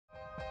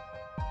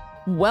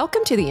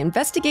Welcome to the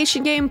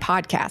Investigation Game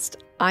podcast.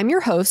 I'm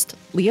your host,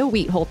 Leah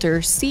Wietholter,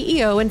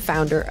 CEO and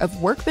founder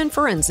of Workman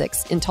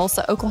Forensics in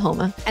Tulsa,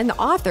 Oklahoma, and the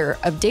author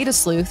of Data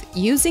Sleuth,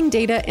 Using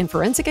Data in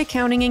Forensic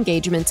Accounting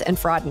Engagements and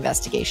Fraud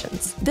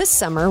Investigations. This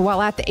summer,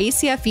 while at the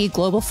ACFE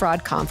Global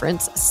Fraud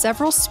Conference,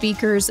 several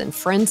speakers and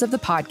friends of the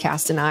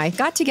podcast and I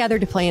got together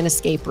to play an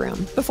escape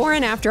room. Before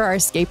and after our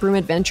escape room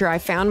adventure, I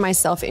found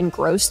myself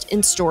engrossed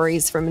in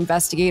stories from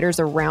investigators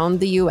around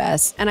the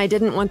U.S., and I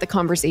didn't want the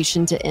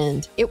conversation to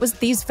end. It was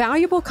these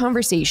valuable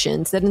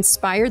conversations that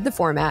inspired the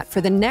format for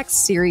the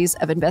next series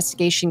of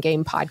Investigation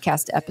Game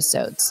podcast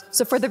episodes.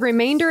 So for the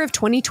remainder of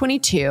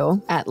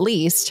 2022, at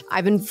least,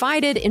 I've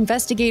invited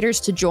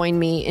investigators to join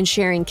me in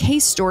sharing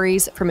case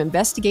stories from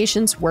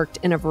investigations worked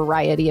in a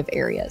variety of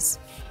areas.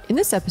 In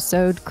this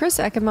episode, Chris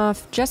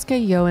Ekimoff, Jessica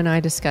Yohe, and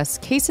I discuss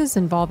cases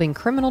involving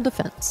criminal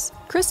defense.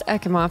 Chris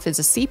Ekimoff is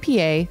a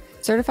CPA,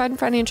 certified in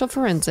financial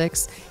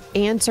forensics,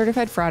 and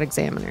certified fraud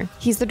examiner.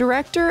 He's the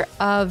director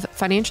of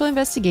financial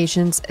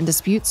investigations and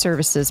dispute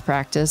services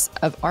practice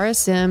of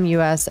RSM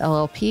US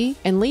LLP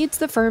and leads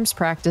the firm's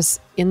practice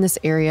in this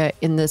area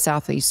in the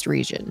Southeast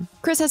region.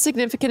 Chris has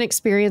significant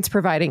experience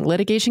providing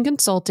litigation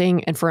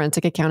consulting and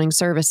forensic accounting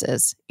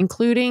services,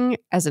 including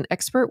as an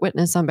expert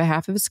witness on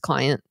behalf of his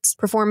clients,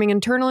 performing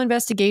internal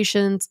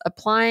investigations,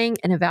 applying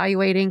and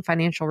evaluating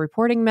financial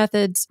reporting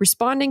methods,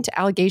 responding to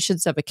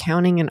allegations of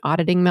accounting and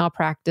auditing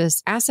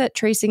malpractice, asset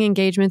tracing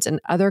engagements,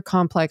 and other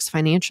complex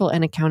financial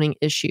and accounting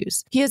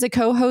issues. He is a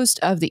co-host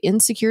of the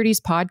Insecurities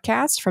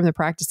podcast from the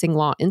Practicing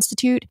Law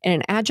Institute and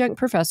an adjunct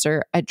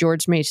professor at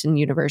George Mason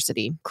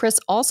University. Chris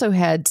also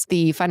heads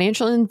the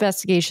Financial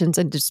Investigations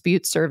and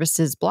Dispute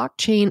Services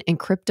Blockchain and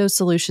Crypto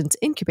Solutions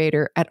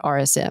Incubator at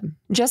RSM.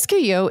 Jessica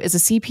Yohe is a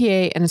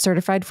CPA and a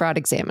certified fraud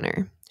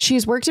examiner. She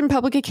has worked in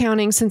public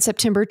accounting since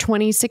September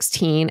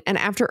 2016, and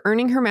after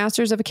earning her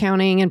Master's of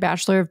Accounting and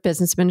Bachelor of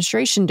Business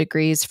Administration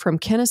degrees from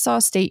Kennesaw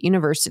State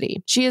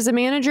University, she is a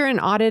manager in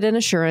audit and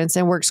assurance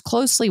and works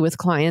closely with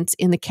clients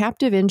in the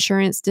captive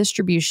insurance,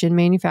 distribution,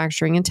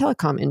 manufacturing, and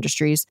telecom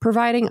industries,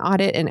 providing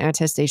audit and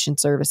attestation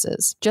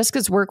services.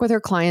 Jessica's work with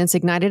her clients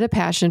ignited a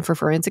passion for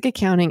forensic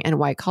accounting and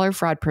white-collar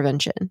fraud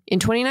prevention. In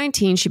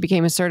 2019, she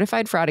became a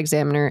certified fraud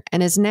examiner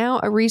and is now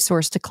a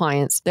resource to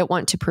clients that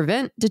want to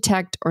prevent,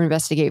 detect, or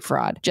investigate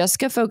fraud.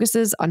 Jessica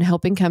focuses on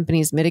helping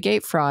companies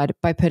mitigate fraud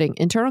by putting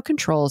internal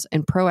controls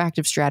and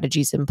proactive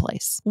strategies in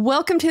place.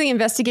 Welcome to the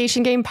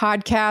Investigation Game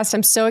podcast.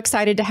 I'm so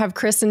excited to have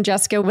Chris and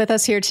Jessica with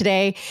us here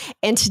today.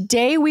 And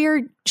today we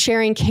are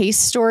sharing case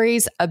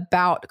stories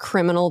about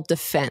criminal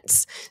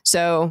defense.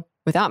 So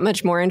without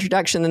much more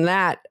introduction than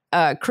that,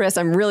 Chris,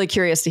 I'm really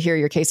curious to hear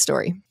your case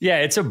story. Yeah,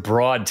 it's a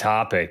broad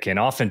topic. And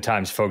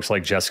oftentimes folks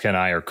like Jessica and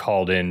I are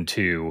called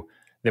into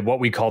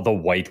what we call the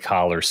white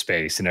collar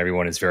space, and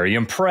everyone is very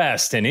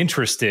impressed and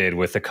interested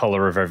with the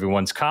color of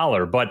everyone's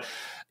collar. But,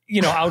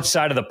 you know,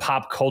 outside of the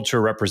pop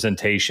culture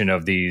representation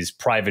of these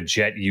private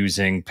jet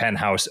using,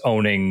 penthouse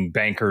owning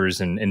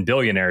bankers and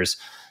billionaires,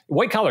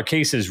 white collar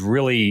cases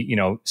really, you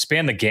know,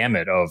 span the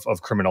gamut of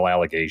criminal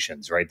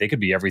allegations, right? They could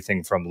be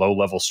everything from low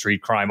level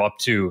street crime up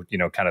to, you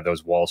know, kind of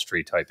those Wall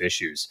Street type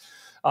issues.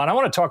 And I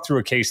want to talk through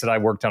a case that I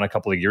worked on a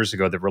couple of years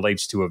ago that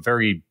relates to a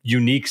very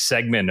unique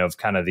segment of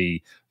kind of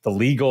the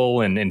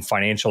legal and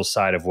financial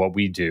side of what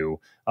we do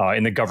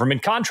in the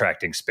government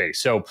contracting space.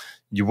 So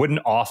you wouldn't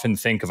often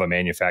think of a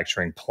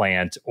manufacturing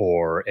plant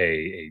or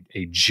a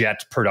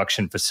jet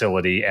production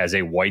facility as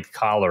a white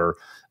collar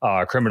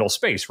criminal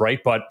space, right?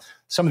 But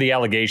some of the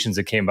allegations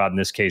that came out in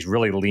this case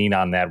really lean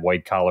on that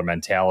white collar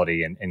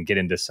mentality and get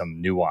into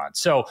some nuance.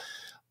 So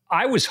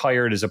I was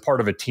hired as a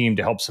part of a team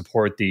to help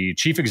support the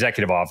chief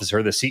executive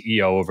officer, the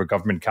CEO of a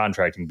government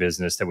contracting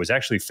business that was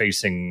actually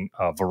facing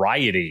a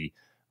variety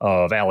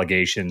of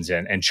allegations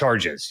and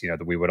charges, you know,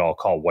 that we would all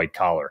call white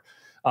collar.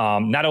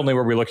 Not only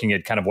were we looking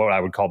at kind of what I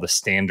would call the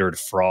standard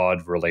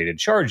fraud related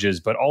charges,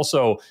 but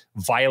also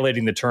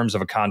violating the terms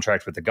of a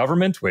contract with the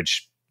government,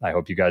 which I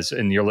hope you guys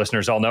and your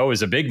listeners all know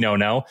is a big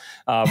no-no.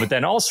 But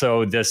then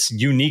also this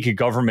unique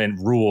government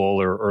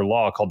rule or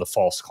law called the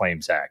False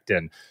Claims Act.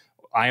 And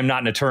I am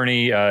not an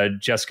attorney,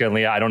 Jessica and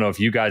Leah. I don't know if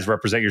you guys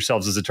represent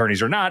yourselves as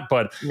attorneys or not,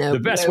 but the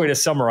best way to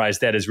summarize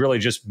that is really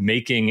just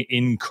making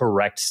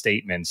incorrect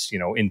statements, you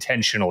know,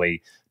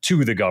 intentionally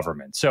to the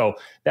government. So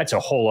that's a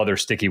whole other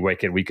sticky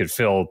wicket we could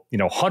fill, you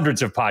know,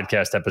 hundreds of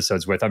podcast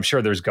episodes with. I'm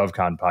sure there's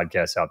GovCon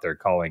podcasts out there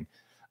calling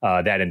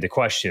that into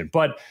question.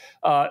 But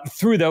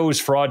through those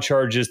fraud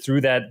charges,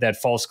 through that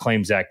False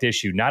Claims Act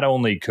issue, not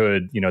only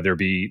could, you know, there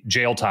be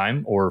jail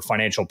time or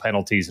financial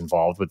penalties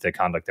involved with the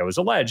conduct that was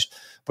alleged,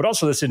 but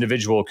also this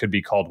individual could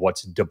be called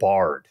what's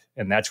debarred.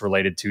 And that's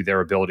related to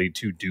their ability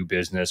to do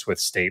business with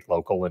state,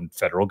 local, and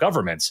federal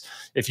governments.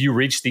 If you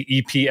reach the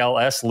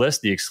EPLS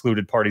list, the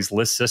excluded parties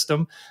list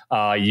system,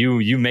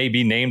 you may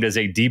be named as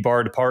a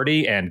debarred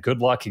party, and good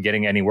luck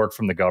getting any work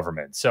from the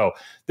government. So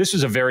this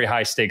was a very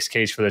high stakes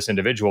case for this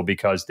individual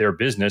because their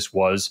business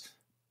was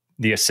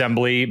the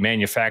assembly,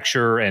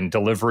 manufacture, and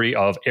delivery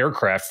of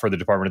aircraft for the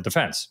Department of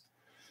Defense.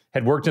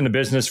 had worked in the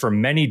business for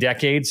many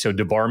decades. So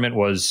debarment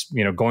was,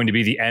 going to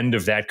be the end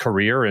of that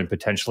career and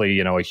potentially,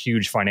 a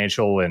huge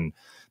financial and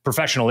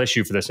professional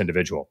issue for this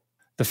individual.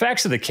 The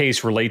facts of the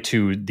case relate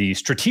to the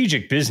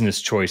strategic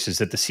business choices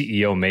that the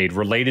CEO made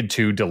related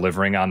to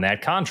delivering on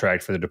that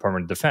contract for the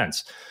Department of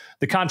Defense.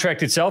 The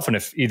contract itself, and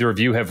if either of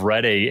you have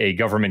read a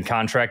government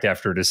contract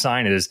after it is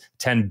signed, it is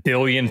 10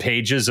 billion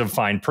pages of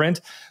fine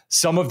print.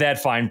 Some of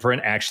that fine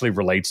print actually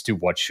relates to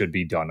what should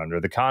be done under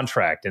the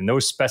contract. And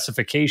those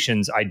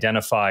specifications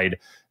identified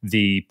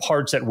the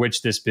parts at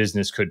which this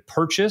business could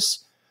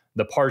purchase,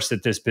 the parts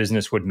that this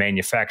business would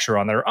manufacture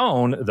on their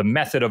own, the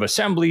method of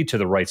assembly to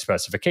the right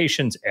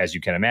specifications. As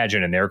you can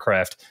imagine, an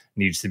aircraft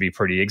needs to be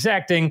pretty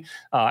exacting,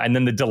 and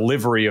then the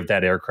delivery of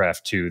that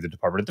aircraft to the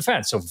Department of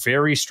Defense. So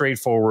very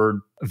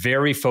straightforward,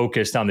 very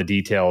focused on the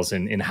details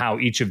in how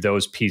each of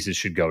those pieces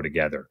should go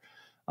together.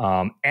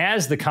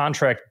 As the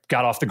contract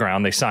got off the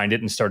ground, they signed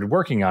it and started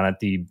working on it.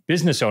 The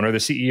business owner, the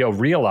CEO,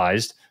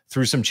 realized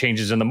through some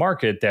changes in the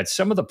market that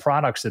some of the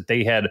products that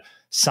they had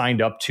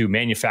signed up to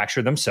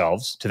manufacture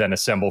themselves to then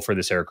assemble for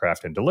this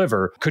aircraft and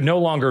deliver could no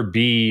longer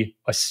be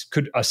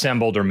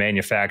assembled or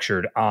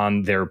manufactured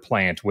on their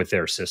plant with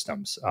their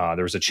systems.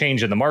 There was a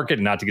change in the market,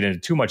 and not to get into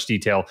too much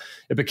detail,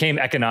 it became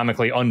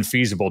economically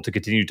unfeasible to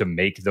continue to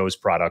make those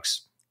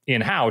products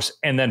in-house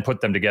and then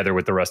put them together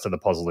with the rest of the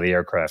puzzle of the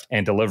aircraft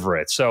and deliver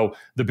it. So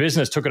the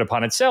business took it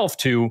upon itself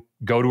to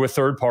go to a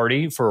third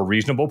party for a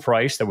reasonable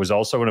price that was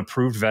also an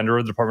approved vendor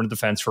of the Department of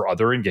Defense for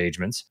other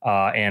engagements,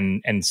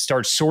 and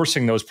start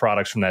sourcing those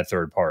products from that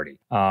third party.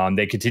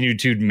 They continued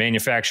to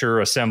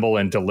manufacture, assemble,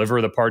 and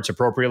deliver the parts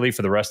appropriately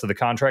for the rest of the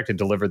contract and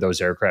deliver those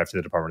aircraft to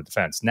the Department of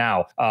Defense.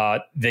 Now,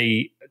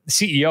 the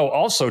CEO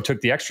also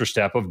took the extra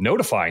step of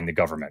notifying the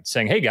government,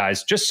 saying, hey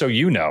guys, just so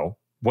you know,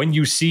 when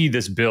you see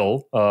this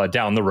bill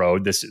down the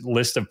road, this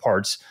list of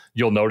parts,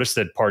 you'll notice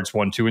that parts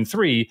 1, 2, and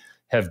 3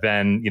 have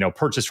been,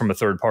 purchased from a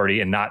third party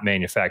and not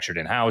manufactured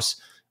in-house.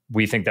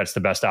 We think that's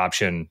the best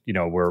option,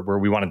 where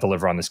we want to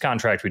deliver on this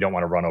contract. We don't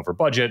want to run over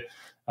budget.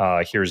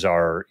 Here's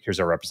our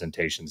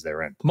representations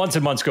therein. Months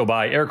and months go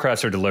by,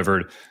 aircrafts are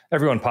delivered,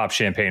 everyone pops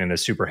champagne and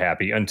is super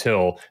happy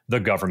until the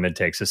government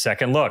takes a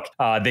second look.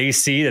 They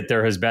see that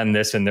there has been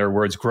this, in their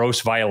words,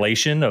 gross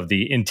violation of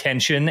the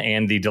intention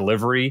and the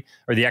delivery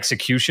or the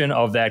execution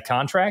of that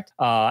contract.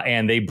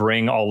 And they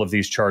bring all of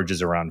these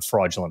charges around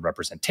fraudulent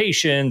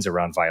representations,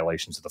 around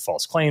violations of the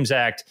False Claims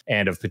Act,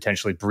 and of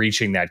potentially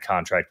breaching that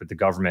contract with the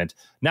government,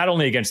 not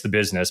only against the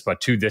business,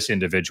 but to this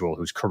individual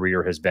whose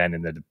career has been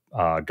in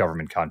the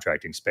government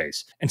contracting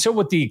space. And so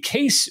with the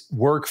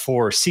casework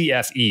for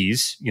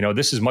CFEs,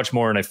 this is much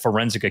more in a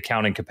forensic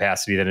accounting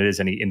capacity than it is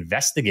any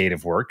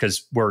investigative work,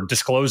 because we're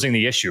disclosing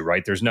the issue,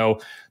 right? There's no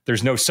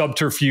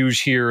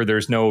subterfuge here.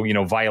 There's no,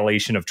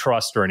 violation of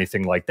trust or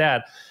anything like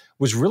that.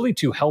 Was really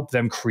to help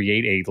them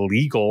create a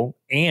legal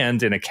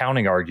and an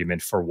accounting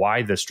argument for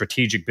why the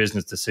strategic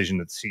business decision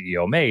that the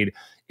CEO made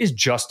is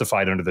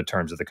justified under the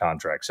terms of the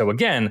contract. So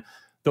again,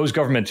 those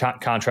government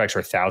contracts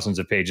are thousands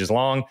of pages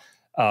long.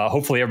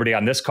 Hopefully everybody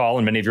on this call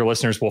and many of your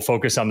listeners will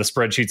focus on the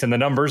spreadsheets and the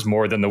numbers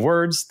more than the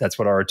words. That's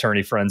what our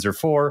attorney friends are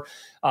for.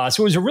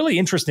 So it was a really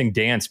interesting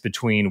dance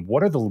between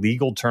what are the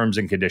legal terms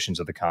and conditions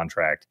of the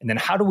contract, and then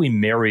how do we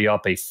marry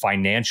up a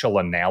financial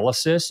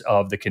analysis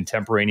of the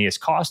contemporaneous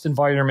cost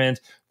environment,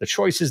 the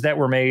choices that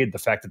were made, the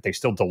fact that they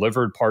still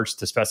delivered parts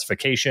to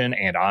specification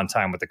and on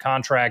time with the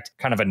contract,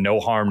 kind of a no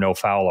harm, no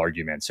foul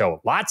argument.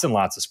 So lots and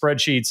lots of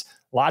spreadsheets,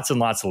 lots and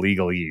lots of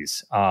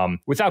legalese.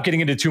 Without getting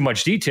into too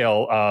much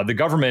detail, the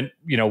government,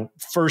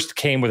 first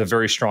came with a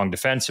very strong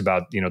defense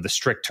about, the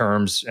strict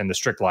terms and the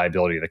strict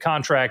liability of the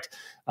contract.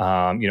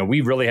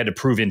 We really had to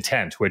prove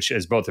intent, which,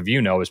 as both of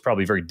you know, is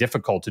probably very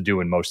difficult to do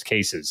in most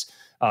cases,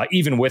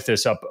 even with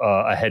this up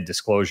ahead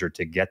disclosure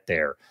to get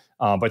there.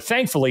 But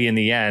thankfully, in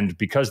the end,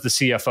 because the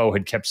CFO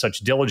had kept such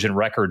diligent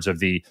records of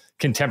the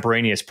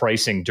contemporaneous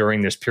pricing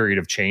during this period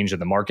of change in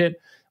the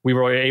market, we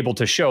were able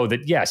to show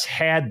that, yes,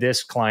 had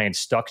this client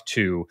stuck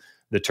to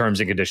the terms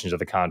and conditions of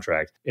the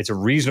contract, it's a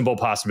reasonable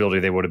possibility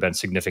they would have been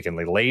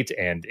significantly late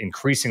and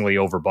increasingly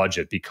over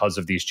budget because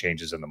of these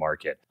changes in the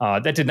market.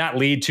 That did not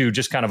lead to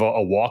just kind of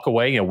a walk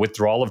away,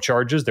 withdrawal of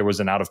charges. There was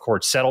an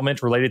out-of-court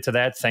settlement related to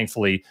that.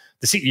 Thankfully,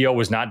 the CEO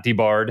was not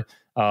debarred.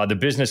 The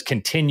business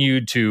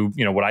continued to,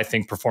 what I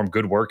think perform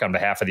good work on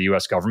behalf of the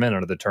U.S. government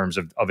under the terms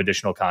of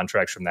additional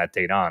contracts from that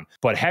date on.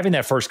 But having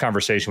that first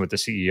conversation with the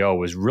CEO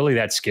was really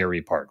that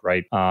scary part,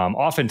 right?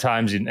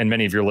 Oftentimes, and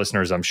many of your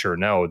listeners, I'm sure,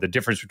 know, the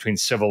difference between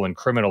civil and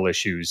criminal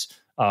issues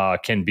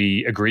can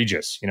be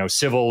egregious.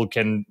 Civil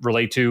can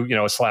relate to,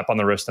 a slap on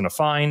the wrist and a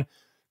fine.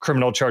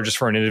 Criminal charges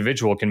for an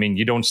individual can mean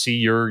you don't see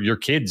your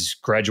kids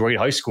graduate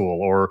high school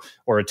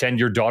or attend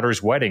your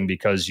daughter's wedding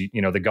because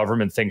the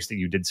government thinks that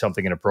you did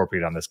something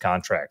inappropriate on this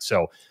contract.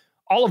 So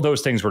all of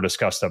those things were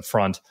discussed up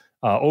front.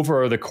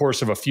 Over the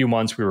course of a few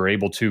months, we were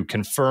able to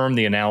confirm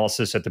the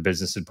analysis that the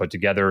business had put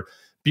together,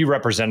 be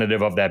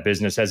representative of that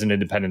business as an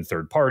independent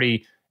third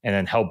party, and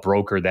then help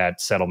broker that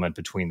settlement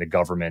between the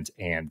government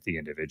and the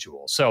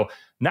individual. So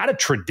not a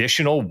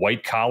traditional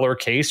white collar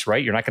case,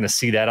 right? You're not going to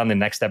see that on the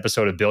next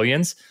episode of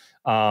Billions.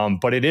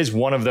 But it is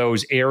one of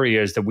those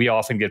areas that we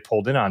often get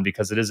pulled in on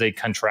because it is a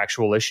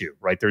contractual issue,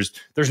 right?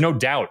 There's no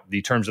doubt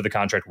the terms of the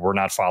contract were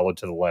not followed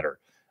to the letter.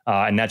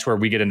 And that's where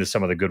we get into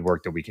some of the good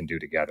work that we can do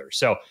together.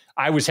 So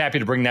I was happy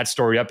to bring that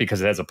story up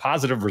because it has a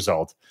positive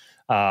result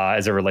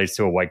as it relates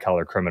to a white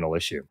collar criminal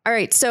issue. All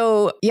right.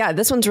 So yeah,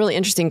 this one's really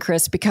interesting,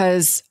 Chris,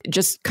 because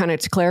just kind of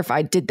to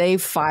clarify, did the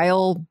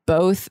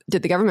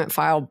government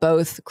file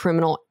both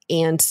criminal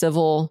and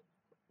civil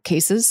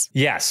cases?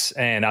 Yes.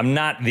 And I'm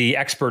not the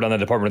expert on the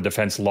Department of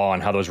Defense law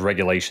and how those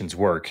regulations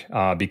work.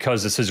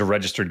 Because this is a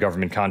registered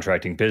government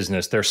contracting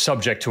business, they're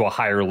subject to a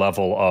higher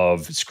level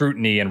of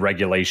scrutiny and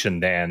regulation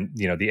than,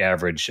 the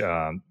average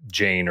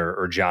Jane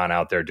or John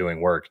out there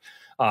doing work.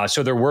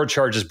 So there were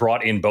charges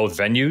brought in both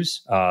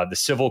venues. The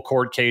civil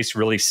court case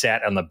really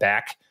sat on the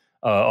back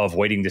of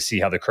waiting to see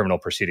how the criminal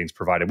proceedings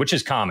provided, which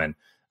is common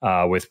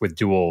with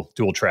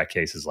dual track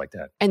cases like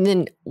that. And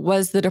then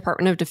was the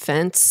Department of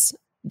Defense,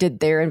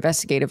 did their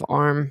investigative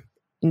arm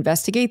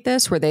investigate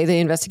this? Were they the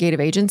investigative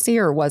agency,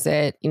 or was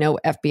it,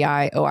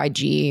 FBI,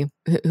 OIG?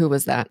 Who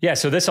was that? Yeah,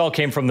 so this all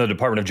came from the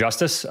Department of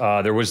Justice.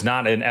 There was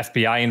not an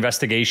FBI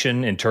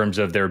investigation in terms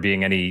of there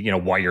being any,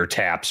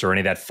 wiretaps or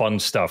any of that fun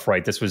stuff,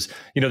 right? This was,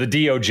 the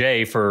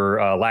DOJ,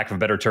 for lack of a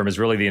better term, is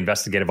really the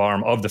investigative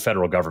arm of the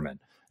federal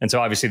government. And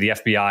so obviously the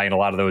FBI and a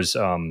lot of those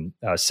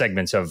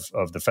segments of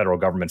the federal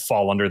government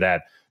fall under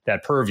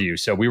that purview.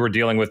 So we were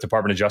dealing with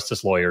Department of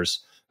Justice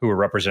lawyers who were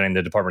representing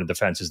the Department of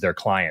Defense as their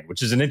client,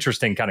 which is an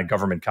interesting kind of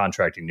government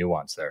contracting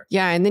nuance there.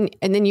 Yeah, and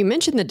then you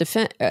mentioned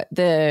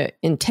the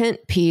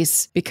intent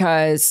piece,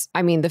 because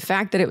the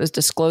fact that it was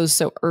disclosed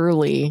so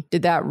early,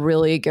 did that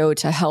really go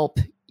to help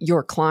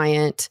your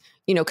client?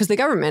 Because the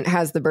government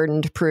has the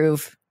burden to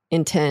prove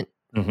intent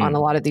on a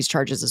lot of these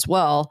charges as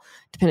well,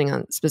 depending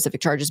on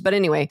specific charges. But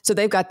anyway, so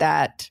they've got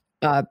that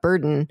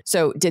burden.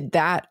 So did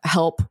that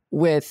help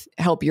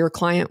your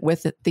client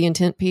with the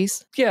intent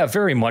piece? Yeah,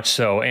 very much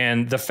so.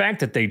 And the fact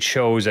that they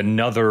chose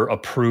another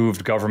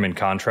approved government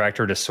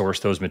contractor to source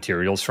those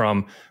materials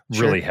from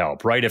really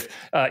helped, right? If,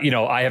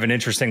 I have an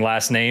interesting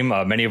last name,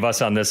 many of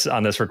us on this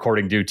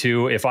recording do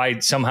too. If I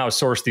somehow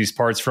source these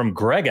parts from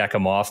Greg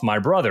Ekimoff, my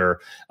brother,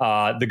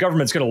 the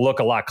government's going to look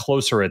a lot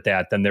closer at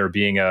that than there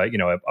being a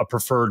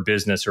preferred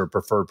business or a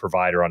preferred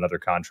provider on other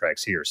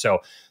contracts here. So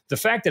the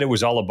fact that it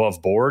was all above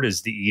board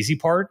is the easy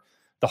part.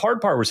 The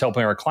hard part was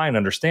helping our client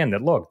understand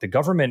that, look, the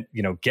government,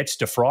 gets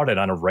defrauded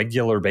on a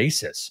regular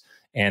basis,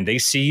 and they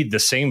see the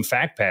same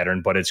fact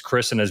pattern, but it's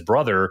Chris and his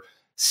brother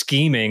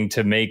scheming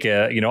to make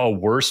a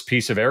worse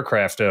piece of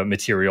aircraft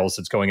materials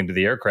that's going into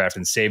the aircraft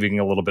and saving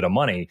a little bit of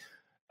money.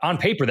 On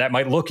paper, that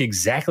might look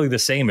exactly the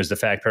same as the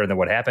fact pattern than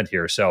what happened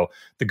here. So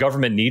the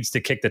government needs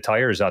to kick the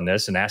tires on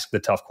this and ask the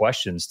tough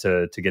questions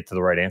to get to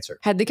the right answer.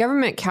 Had the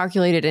government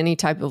calculated any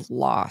type of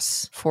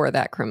loss for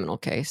that criminal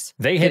case?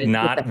 They had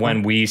not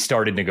when we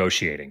started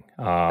negotiating.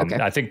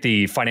 I think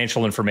the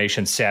financial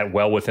information sat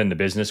well within the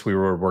business we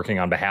were working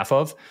on behalf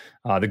of.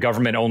 The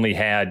government only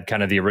had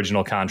kind of the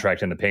original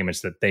contract and the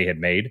payments that they had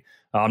made.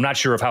 I'm not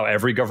sure of how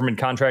every government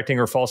contracting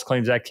or False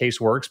Claims Act case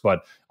works,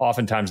 but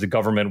oftentimes the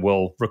government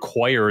will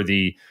require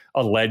the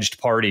alleged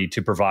party to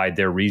provide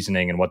their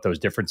reasoning and what those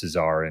differences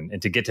are,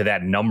 and to get to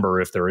that number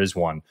if there is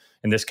one.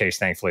 In this case,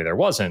 thankfully, there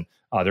wasn't.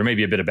 There may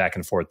be a bit of back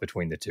and forth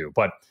between the two,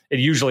 but it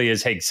usually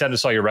is, hey, send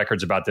us all your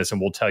records about this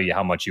and we'll tell you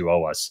how much you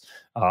owe us.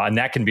 And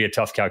that can be a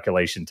tough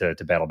calculation to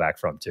battle back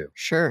from too.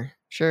 Sure.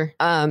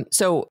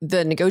 So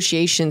the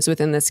negotiations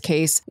within this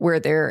case, were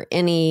there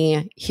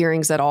any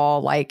hearings at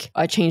all, like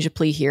a change of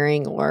plea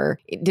hearing, or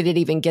did it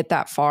even get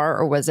that far,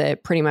 or was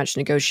it pretty much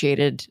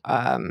negotiated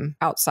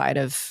outside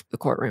of the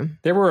courtroom?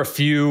 There were a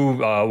few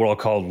what I'll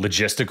call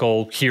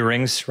logistical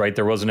hearings, right?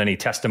 There wasn't any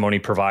testimony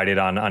provided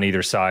on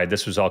either side.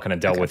 This was all kind of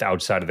dealt with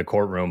outside of the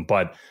courtroom.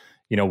 But,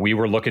 we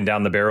were looking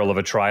down the barrel of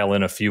a trial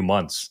in a few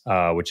months,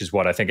 which is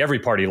what I think every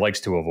party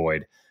likes to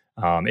avoid.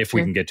 If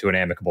we can get to an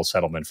amicable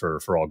settlement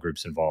for all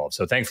groups involved.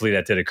 So thankfully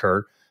that did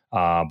occur,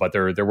 but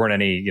there weren't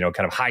any,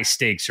 kind of high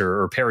stakes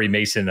or Perry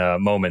Mason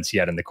moments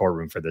yet in the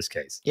courtroom for this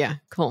case. Yeah,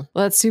 cool.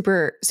 Well, that's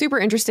super, super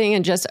interesting,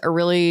 and just a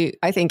really,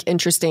 I think,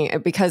 interesting,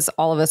 because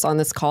all of us on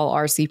this call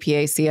are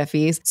CPA,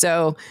 CFEs.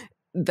 So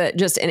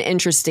just an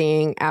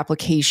interesting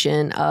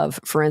application of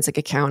forensic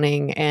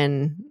accounting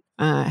and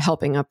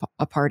helping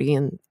a party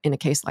in a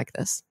case like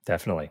this.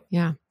 Definitely.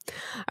 Yeah.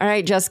 All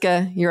right,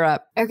 Jessica, you're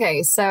up.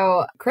 Okay,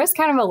 so Chris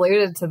kind of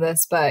alluded to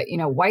this, but,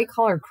 white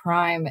collar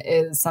crime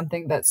is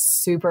something that's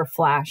super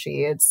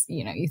flashy. It's,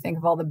 you think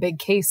of all the big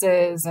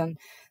cases and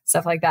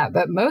stuff like that.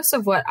 But most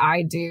of what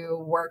I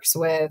do works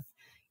with,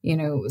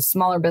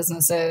 smaller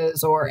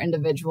businesses or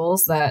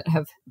individuals that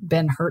have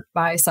been hurt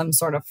by some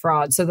sort of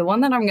fraud. So the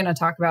one that I'm going to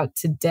talk about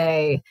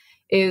today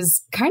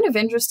is kind of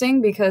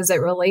interesting because it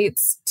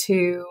relates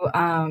to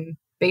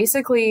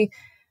basically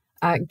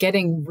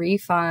getting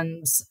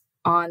refunds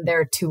on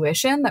their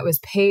tuition that was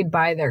paid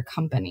by their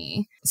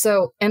company.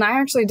 So, and I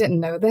actually didn't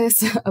know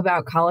this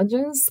about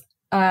colleges.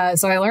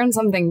 So I learned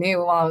something new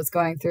while I was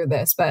going through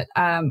this, but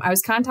I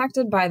was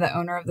contacted by the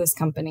owner of this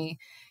company,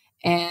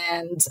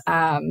 and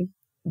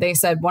they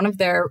said one of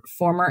their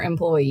former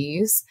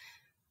employees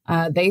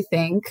they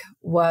think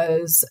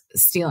was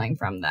stealing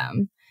from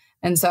them.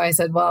 And so I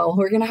said, well,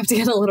 we're going to have to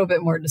get a little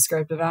bit more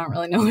descriptive. I don't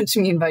really know what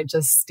you mean by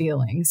just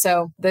stealing.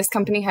 So this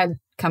company had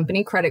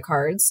company credit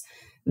cards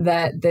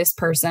that this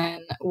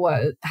person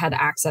had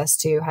access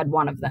to, had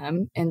one of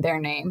them in their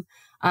name,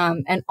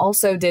 and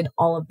also did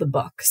all of the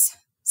books.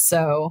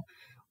 So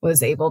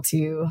was able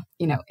to,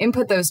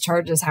 input those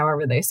charges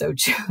however they so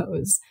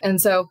chose. And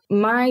so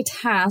my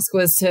task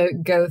was to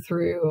go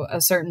through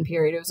a certain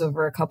period. It was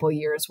over a couple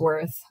years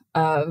worth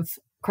of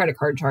credit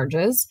card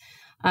charges.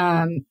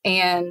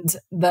 And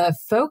the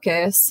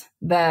focus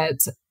that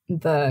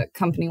the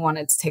company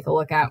wanted to take a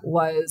look at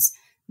was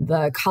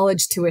the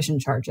college tuition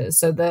charges.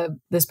 So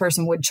this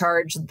person would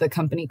charge the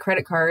company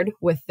credit card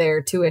with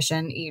their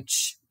tuition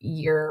each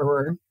year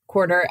or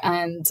quarter,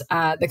 and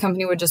the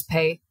company would just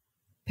pay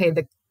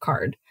the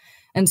card.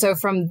 And so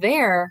from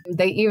there,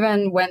 they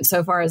even went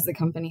so far as the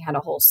company had a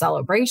whole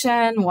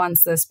celebration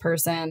once this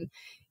person,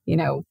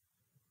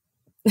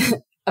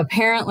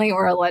 apparently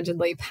or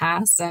allegedly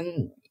passed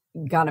and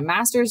got a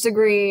master's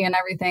degree and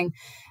everything.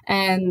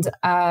 And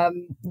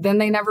then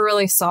they never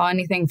really saw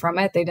anything from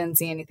it. They didn't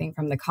see anything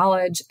from the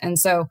college. And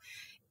so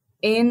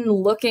in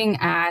looking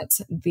at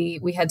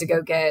we had to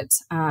go get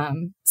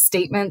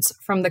statements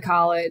from the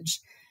college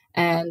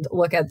and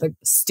look at the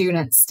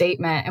student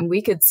statement. And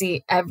we could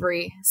see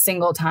every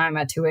single time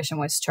a tuition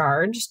was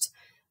charged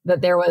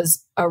that there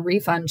was a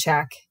refund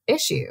check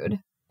issued.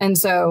 And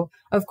so,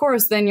 of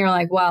course, then you're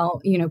like,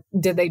 well,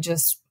 did they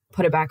just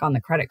put it back on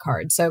the credit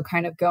card? So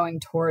kind of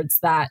going towards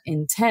that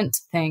intent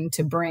thing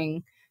to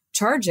bring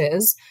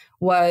charges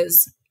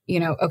was,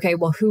 okay,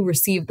 well, who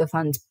received the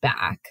funds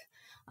back?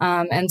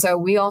 And so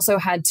we also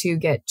had to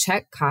get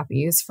check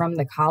copies from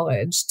the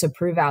college to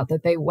prove out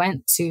that they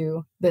went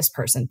to this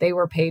person. They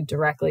were paid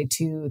directly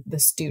to the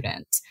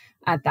student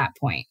at that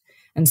point.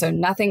 And so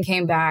nothing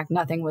came back.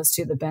 Nothing was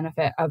to the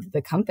benefit of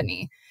the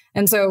company.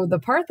 And so the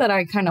part that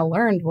I kind of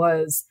learned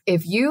was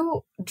if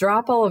you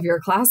drop all of your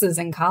classes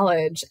in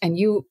college and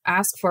you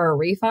ask for a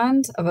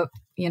refund of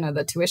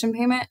the tuition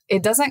payment,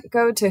 it doesn't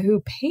go to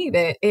who paid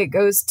it. It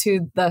goes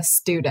to the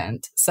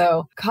student.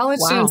 So college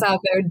students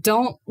out there,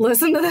 don't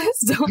listen to this.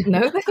 Don't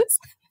know this.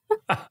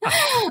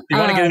 You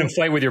want to get in a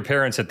fight with your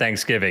parents at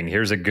Thanksgiving.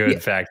 Here's a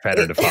good fact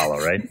pattern to follow,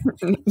 right?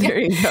 There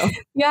you go.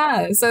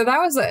 Yeah. So that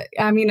was,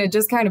 it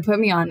just kind of put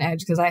me on edge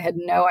because I had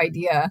no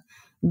idea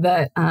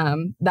that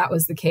that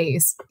was the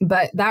case.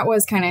 But that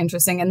was kind of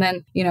interesting. And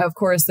then, of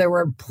course, there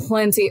were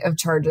plenty of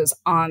charges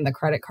on the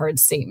credit card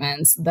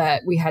statements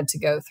that we had to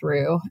go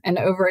through. And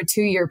over a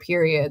 2-year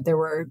period, there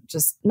were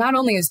just not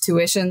only is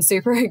tuition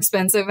super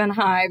expensive and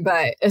high,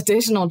 but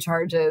additional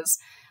charges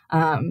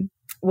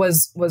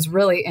was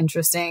really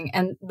interesting.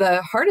 And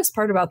the hardest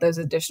part about those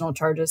additional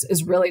charges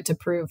is really to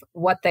prove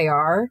what they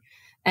are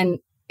and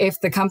if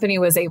the company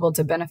was able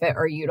to benefit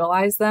or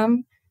utilize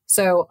them.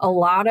 So a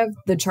lot of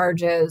the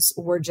charges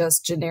were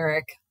just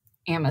generic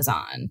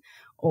Amazon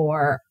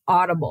or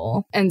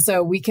Audible. And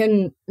so we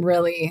can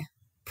really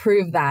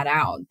prove that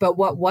out. But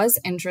what was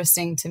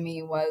interesting to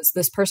me was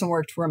this person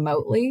worked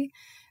remotely.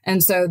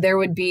 And so there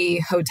would be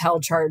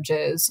hotel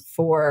charges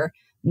for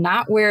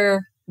not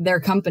where their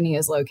company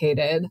is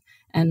located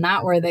and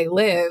not where they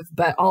live,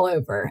 but all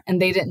over.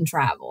 And they didn't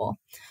travel.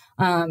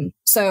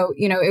 So,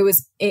 it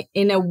was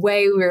in a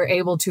way we were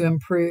able to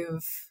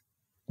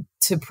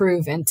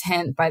prove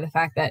intent by the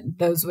fact that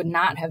those would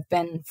not have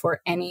been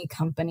for any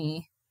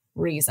company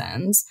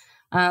reasons.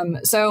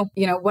 So,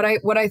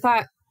 what I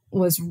thought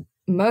was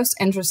most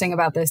interesting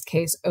about this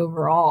case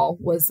overall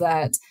was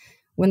that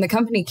when the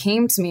company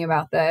came to me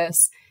about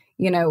this,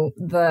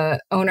 the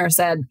owner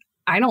said,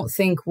 I don't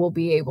think we'll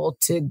be able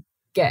to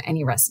get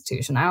any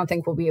restitution. I don't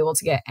think we'll be able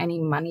to get any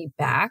money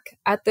back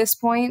at this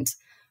point.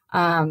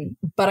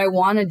 But I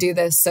want to do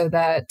this so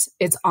that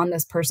it's on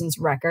this person's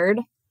record.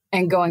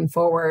 And going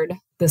forward,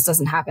 this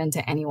doesn't happen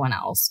to anyone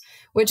else,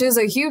 which is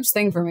a huge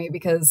thing for me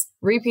because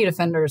repeat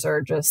offenders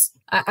are just,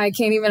 I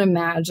can't even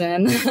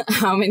imagine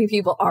how many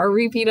people are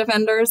repeat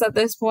offenders at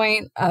this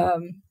point,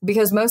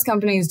 because most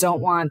companies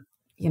don't want,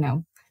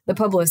 the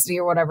publicity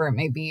or whatever it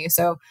may be.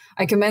 So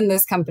I commend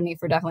this company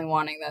for definitely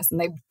wanting this. And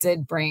they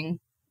did bring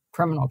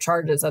criminal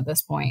charges at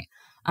this point.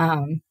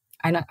 I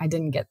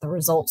didn't get the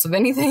results of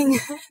anything,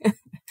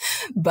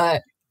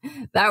 but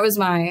that was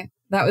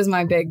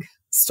my big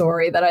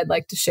story that I'd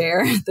like to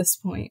share at this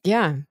point.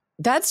 Yeah.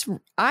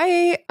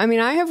 I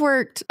have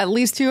worked at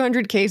least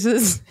 200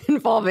 cases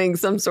involving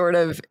some sort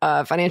of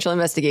financial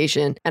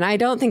investigation. And I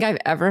don't think I've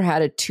ever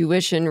had a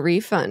tuition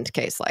refund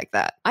case like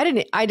that. I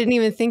didn't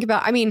even think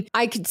about,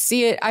 I could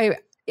see it.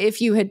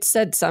 If you had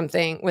said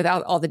something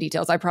without all the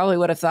details, I probably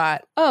would have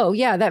thought, oh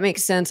yeah, that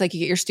makes sense. Like you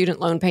get your student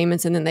loan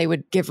payments and then they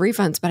would give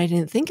refunds. But I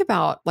didn't think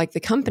about like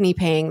the company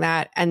paying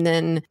that and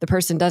then the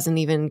person doesn't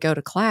even go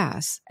to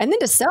class. And then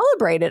to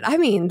celebrate it,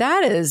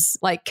 that is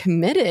like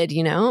committed,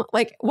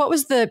 Like what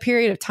was the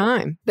period of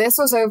time? This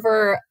was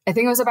over, I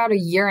think it was about 1.5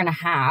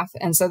 years.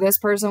 And so this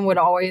person would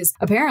always,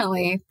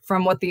 apparently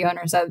from what the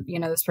owner said,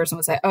 this person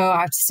would say, oh,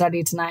 I have to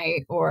study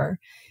tonight, or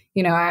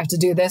I have to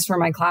do this for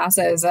my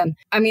classes. And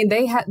I mean,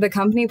 the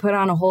company put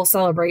on a whole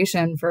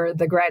celebration for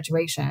the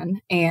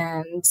graduation,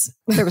 and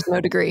there was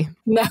no degree.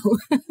 No.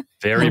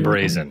 Very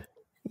brazen.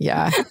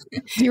 Yeah.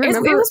 Do you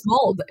remember? It was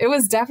bold. It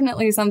was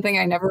definitely something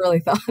I never really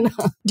thought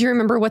of. Do you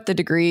remember what the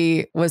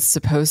degree was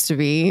supposed to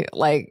be?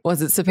 Like,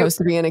 was it supposed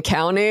to be in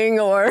accounting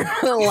or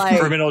like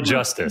criminal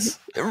justice?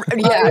 Yeah,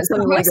 it's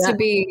supposed to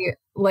be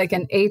like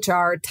an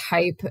HR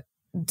type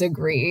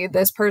degree.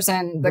 This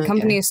person, the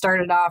company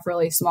started off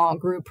really small,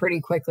 grew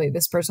pretty quickly.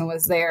 This person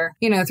was there,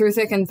 through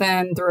thick and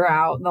thin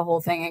throughout the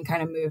whole thing and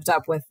kind of moved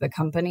up with the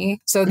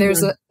company. So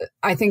there's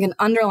I think an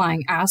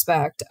underlying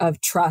aspect of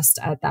trust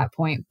at that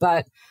point.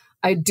 But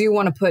I do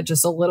want to put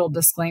just a little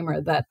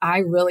disclaimer that I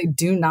really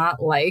do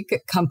not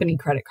like company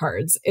credit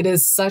cards. It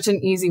is such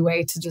an easy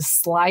way to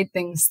just slide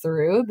things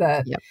through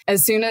that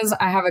as soon as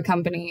I have a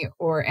company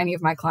or any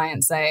of my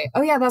clients say,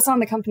 oh yeah, that's on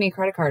the company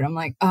credit card, I'm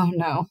like, oh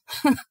no.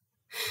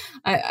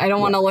 I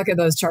don't want to look at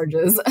those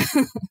charges.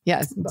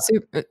 Yes,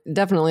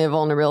 definitely a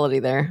vulnerability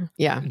there.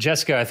 Yeah.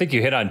 Jessica, I think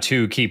you hit on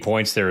two key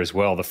points there as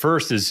well. The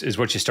first is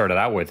what you started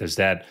out with, is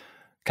that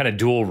kind of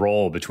dual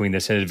role between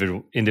this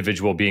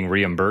individual being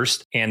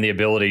reimbursed and the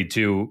ability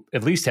to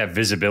at least have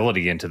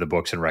visibility into the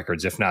books and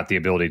records, if not the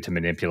ability to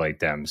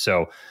manipulate them.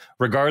 So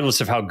regardless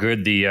of how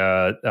good the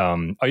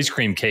ice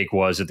cream cake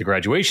was at the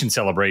graduation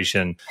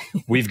celebration,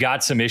 we've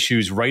got some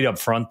issues right up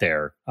front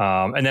there.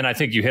 And then I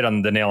think you hit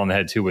on the nail on the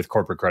head too with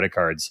corporate credit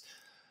cards.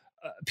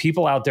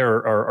 People out there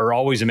are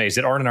always amazed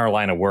that aren't in our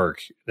line of work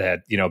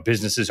that,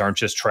 businesses aren't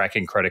just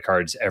tracking credit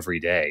cards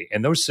every day.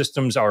 And those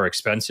systems are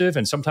expensive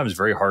and sometimes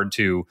very hard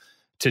to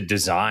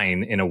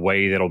design in a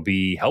way that'll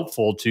be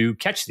helpful to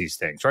catch these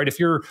things, right? If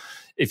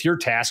you're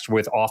tasked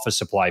with office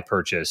supply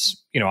purchase,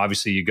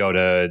 obviously you go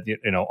to,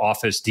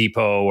 Office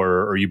Depot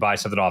or you buy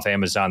something off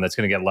Amazon, that's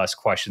going to get less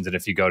questions than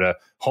if you go to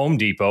Home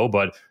Depot,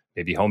 but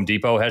maybe Home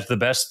Depot has the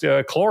best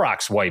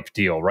Clorox wipe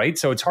deal, right?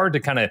 So it's hard to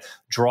kind of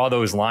draw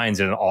those lines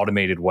in an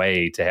automated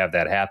way to have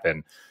that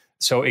happen.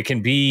 So it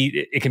can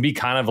be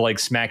kind of like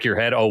smack your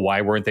head, oh,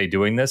 why weren't they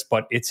doing this?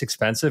 But it's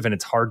expensive and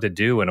it's hard to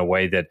do in a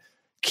way that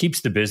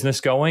keeps the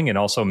business going and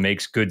also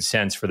makes good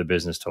sense for the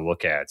business to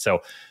look at.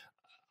 So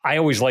I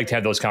always like to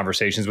have those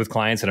conversations with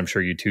clients, and I'm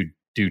sure you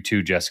do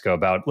too, Jessica,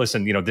 about,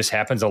 listen, this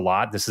happens a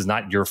lot. This is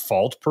not your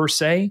fault per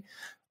se.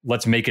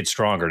 Let's make it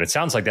stronger. And it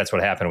sounds like that's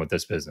what happened with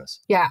this business.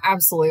 Yeah,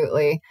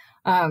 absolutely.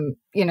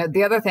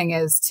 The other thing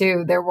is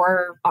too, there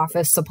were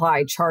office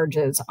supply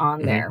charges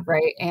on there,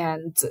 right?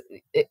 And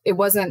it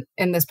wasn't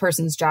in this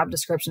person's job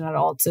description at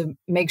all to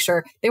make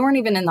sure. They weren't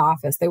even in the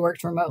office. They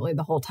worked remotely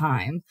the whole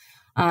time.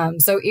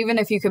 So even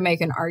if you could make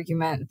an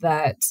argument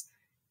that,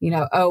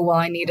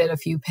 I needed a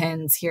few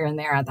pins here and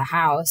there at the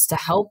house to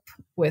help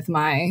with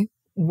my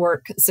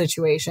work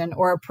situation,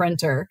 or a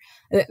printer,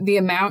 the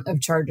amount of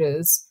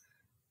charges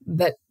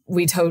that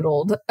we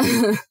totaled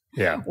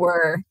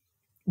were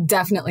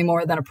definitely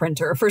more than a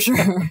printer for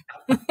sure.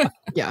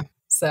 Yeah.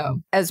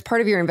 So as part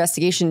of your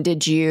investigation,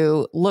 did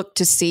you look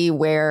to see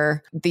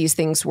where these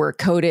things were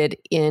coded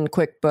in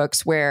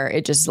QuickBooks where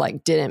it just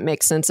didn't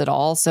make sense at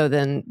all? So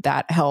then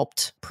that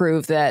helped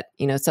prove that,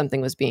 something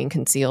was being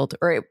concealed,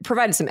 or it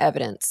provided some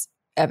evidence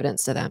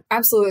to that.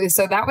 Absolutely.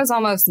 So that was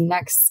almost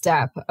next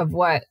step of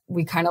what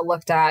we kind of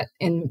looked at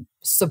in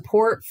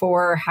support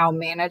for how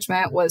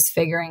management was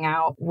figuring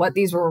out what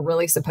these were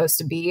really supposed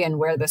to be and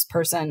where this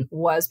person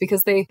was,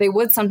 because they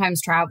would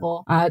sometimes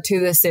travel to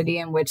the city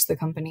in which the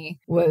company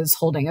was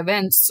holding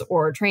events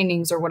or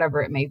trainings or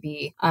whatever it may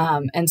be.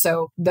 And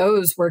so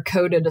those were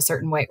coded a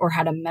certain way or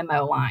had a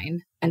memo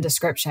line and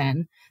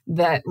description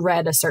that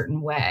read a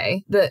certain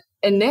way.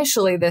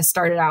 Initially, this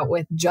started out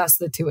with just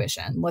the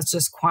tuition. Let's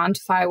just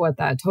quantify what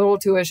that total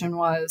tuition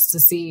was to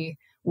see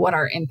what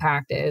our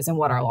impact is and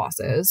what our loss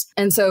is.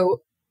 And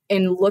so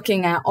in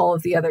looking at all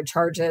of the other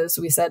charges,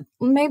 we said,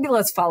 maybe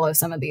let's follow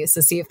some of these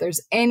to see if there's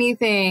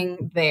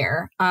anything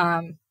there.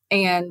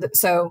 And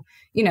so,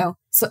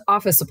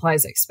 office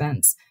supplies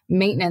expense,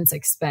 maintenance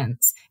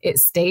expense, it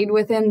stayed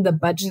within the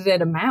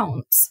budgeted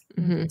amounts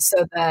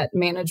so that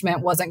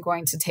management wasn't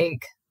going to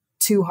take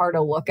too hard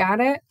a look at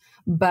it.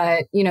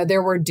 But,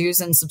 there were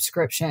dues and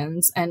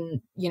subscriptions and,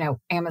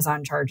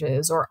 Amazon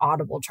charges or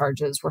Audible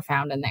charges were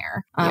found in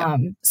there.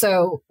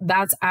 So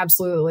that's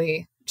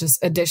absolutely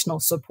just additional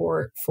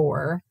support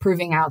for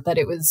proving out that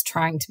it was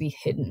trying to be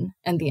hidden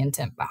and the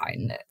intent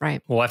behind it.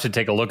 Right. We'll have to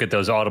take a look at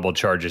those Audible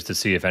charges to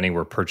see if any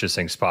were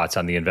purchasing spots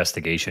on the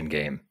investigation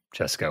game.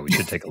 Jessica, we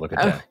should take a look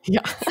at that.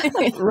 Yeah,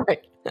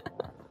 right.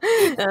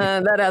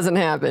 That hasn't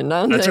happened.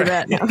 Don't say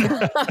that.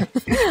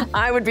 No.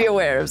 I would be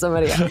aware of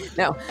somebody else.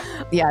 No.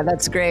 Yeah,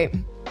 that's great.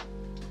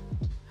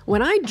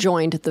 When I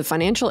joined the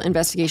financial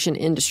investigation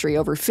industry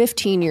over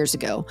 15 years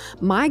ago,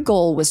 my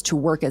goal was to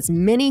work as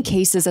many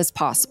cases as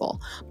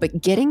possible,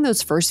 but getting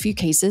those first few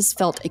cases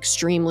felt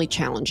extremely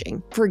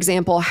challenging. For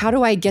example, how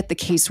do I get the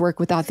casework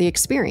without the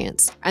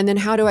experience? And then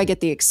how do I get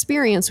the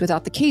experience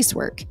without the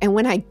casework? And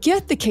when I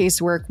get the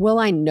casework, will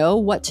I know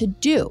what to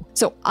do?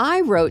 So I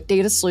wrote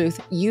Data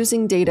Sleuth,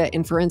 using data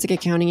in forensic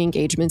accounting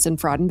engagements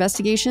and fraud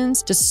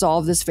investigations to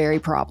solve this very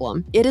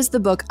problem. It is the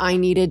book I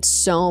needed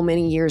so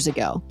many years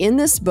ago. In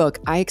this book,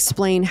 I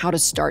explain how to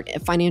start a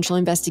financial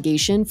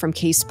investigation from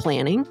case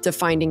planning to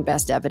finding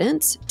best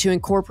evidence to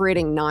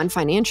incorporating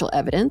non-financial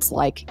evidence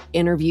like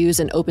interviews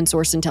and open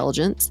source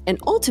intelligence, and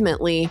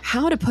ultimately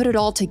how to put it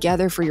all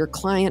together for your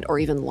client or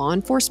even law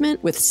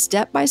enforcement with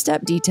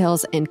step-by-step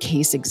details and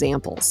case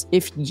examples.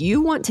 If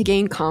you want to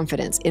gain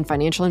confidence in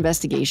financial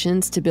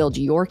investigations to build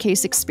your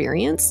case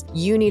experience,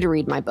 you need to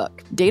read my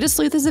book. Data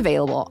Sleuth is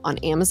available on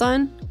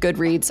Amazon,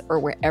 Goodreads, or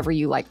wherever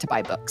you like to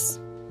buy books.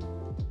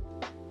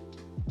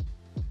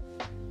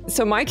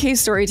 So my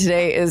case story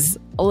today is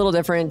a little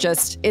different.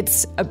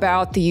 It's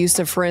about the use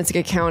of forensic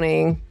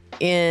accounting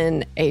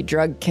in a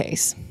drug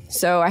case.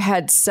 So I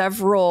had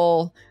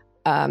several.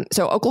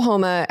 So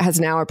Oklahoma has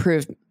now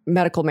approved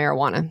medical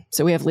marijuana.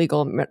 So we have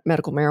legal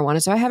medical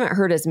marijuana. So I haven't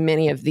heard as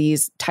many of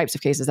these types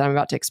of cases that I'm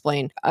about to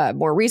explain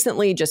more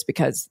recently, just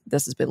because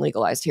this has been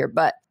legalized here.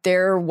 But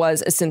there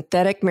was a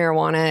synthetic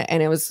marijuana,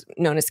 and it was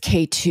known as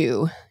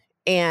K2.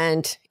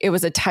 And it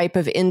was a type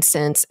of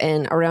incense.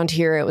 And around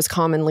here, it was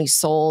commonly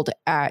sold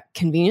at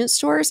convenience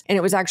stores. And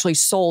it was actually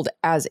sold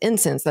as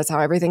incense. That's how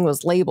everything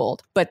was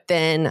labeled. But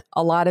then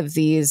a lot of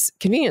these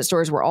convenience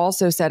stores were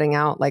also setting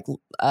out like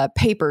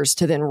papers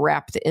to then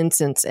wrap the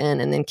incense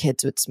in, and then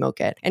kids would smoke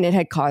it. And it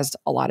had caused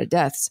a lot of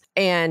deaths.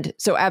 And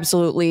so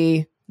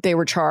absolutely, they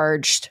were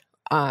charged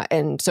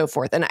and so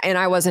forth. And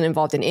I wasn't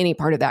involved in any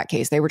part of that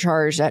case. They were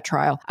charged at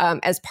trial.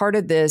 As part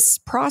of this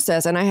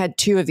process, and I had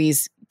two of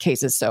these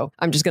cases, so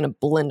I'm just going to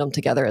blend them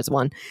together as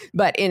one.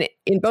 But in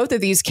both of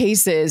these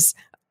cases,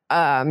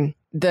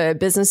 the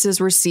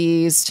businesses were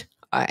seized,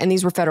 and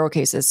these were federal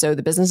cases. So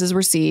the businesses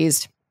were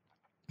seized.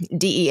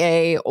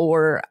 DEA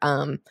or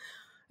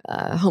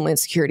Homeland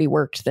Security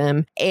worked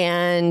them,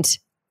 and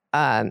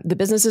the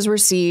businesses were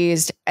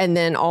seized, and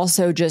then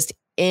also just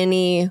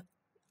any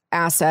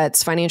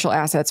assets, financial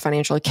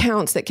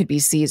accounts that could be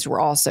seized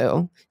were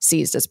also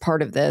seized as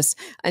part of this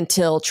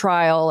until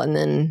trial. And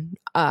then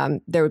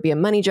there would be a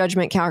money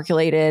judgment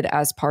calculated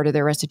as part of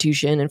their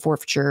restitution and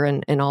forfeiture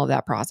and all of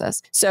that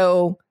process.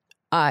 So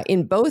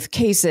in both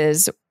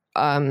cases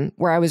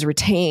where I was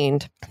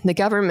retained, the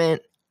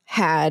government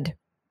had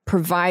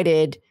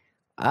provided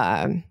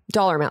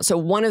dollar amount. So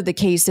one of the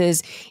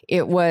cases,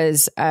 it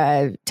was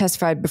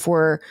testified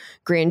before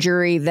grand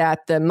jury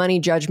that the money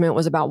judgment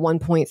was about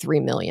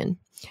 1.3 million.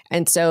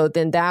 And so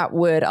then that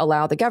would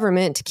allow the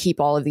government to keep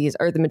all of these,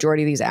 or the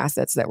majority of these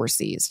assets that were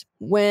seized.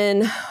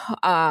 When,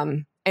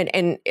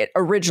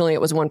 originally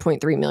it was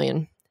 1.3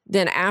 million.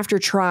 Then after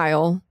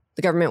trial,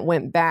 the government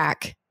went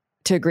back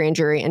to grand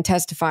jury and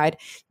testified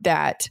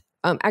that,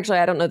 actually,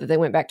 I don't know that they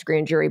went back to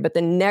grand jury, but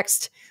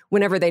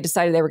whenever they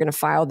decided they were going to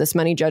file this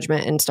money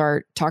judgment and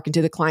start talking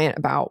to the client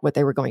about what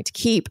they were going to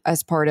keep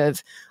as part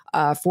of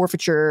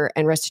forfeiture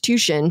and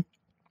restitution,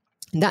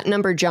 that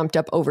number jumped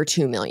up over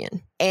 2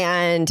 million.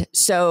 And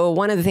so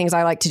one of the things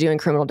I like to do in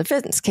criminal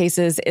defense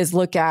cases is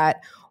look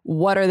at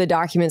what are the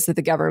documents that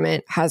the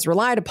government has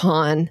relied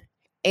upon.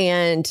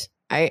 And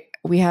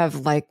we have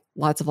like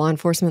lots of law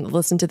enforcement that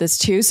listen to this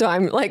too. So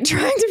I'm like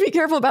trying to be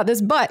careful about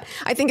this, but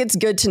I think it's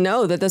good to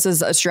know that this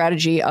is a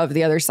strategy of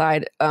the other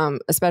side,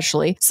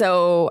 especially.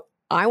 So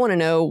I want to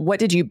know, what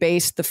did you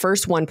base the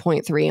first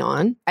 1.3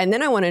 on? And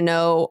then I want to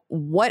know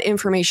what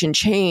information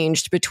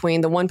changed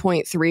between the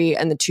 1.3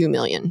 and the 2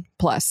 million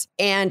plus.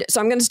 And so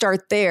I'm going to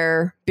start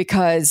there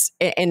because,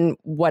 and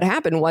what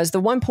happened was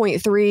the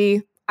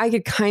 1.3, I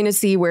could kind of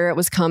see where it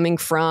was coming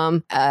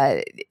from.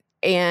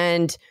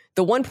 And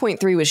the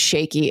 1.3 was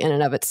shaky in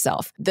and of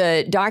itself.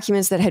 The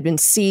documents that had been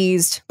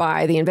seized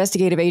by the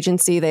investigative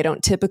agency, they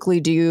don't typically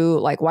do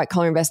like white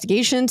collar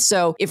investigations.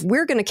 So if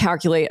we're going to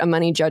calculate a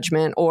money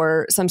judgment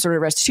or some sort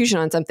of restitution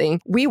on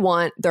something, we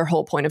want their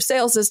whole point of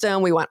sale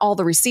system. We want all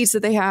the receipts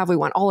that they have. We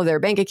want all of their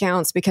bank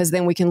accounts, because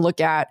then we can look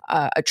at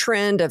a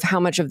trend of how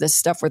much of this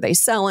stuff were they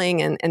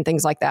selling and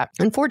things like that.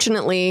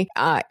 Unfortunately,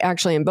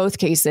 actually in both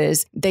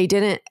cases,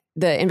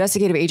 the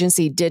investigative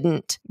agency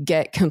didn't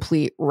get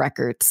complete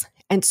records.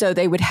 And so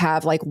they would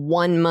have like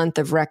 1 month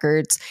of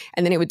records,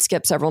 and then it would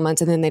skip several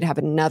months, and then they'd have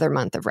another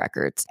month of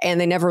records.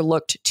 And they never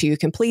looked to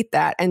complete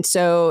that. And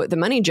so the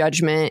money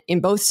judgment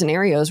in both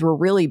scenarios were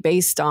really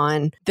based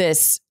on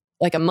this,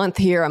 like a month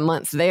here, a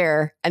month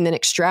there, and then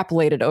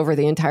extrapolated over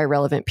the entire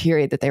relevant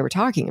period that they were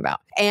talking about.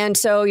 And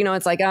so,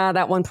 it's like,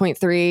 that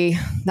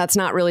 1.3, that's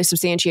not really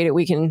substantiated.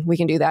 We can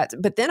do that.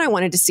 But then I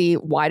wanted to see,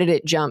 why did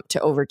it jump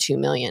to over 2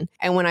 million?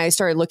 And when I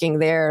started looking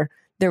there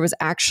was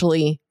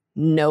actually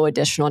no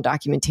additional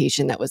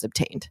documentation that was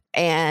obtained.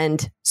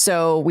 And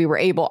so we were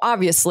able,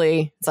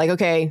 obviously, it's like,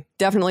 okay,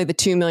 definitely the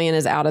 2 million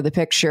is out of the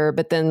picture,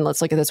 but then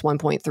let's look at this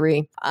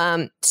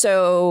 1.3.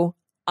 So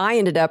I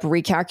ended up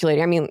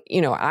recalculating. I mean,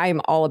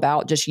 I'm all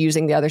about just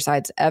using the other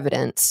side's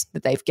evidence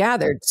that they've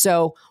gathered.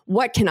 So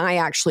what can I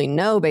actually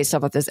know based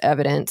off of this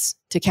evidence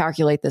to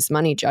calculate this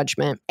money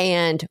judgment?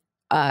 And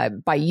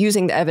by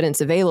using the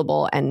evidence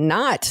available and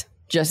not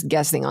just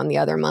guessing on the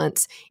other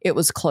months, it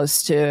was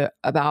close to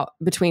about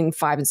between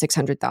 $500,000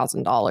 and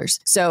 $600,000.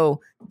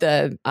 So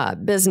the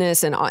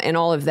business and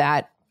all of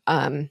that,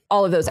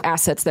 all of those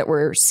assets that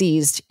were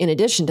seized in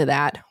addition to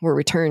that were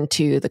returned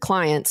to the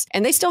clients,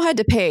 and they still had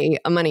to pay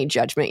a money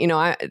judgment.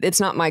 It's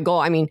not my goal.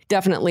 I mean,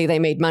 definitely they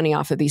made money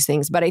off of these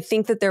things, but I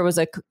think that there was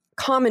a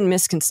common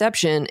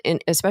misconception,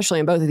 especially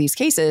in both of these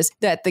cases,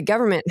 that the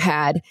government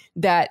had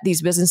that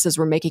these businesses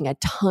were making a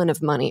ton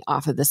of money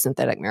off of the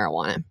synthetic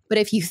marijuana. But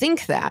if you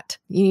think that,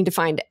 you need to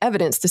find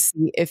evidence to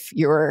see if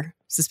your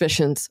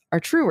suspicions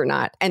are true or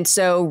not. And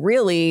so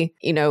really,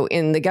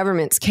 in the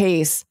government's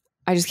case,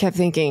 I just kept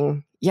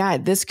thinking, yeah,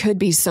 this could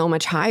be so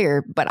much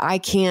higher, but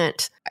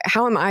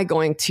how am I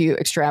going to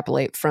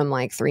extrapolate from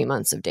like 3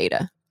 months of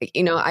data?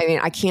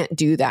 I can't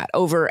do that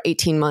over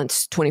 18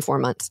 months, 24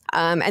 months.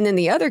 And then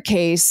the other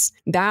case,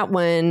 that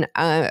one,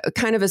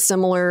 kind of a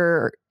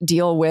similar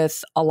deal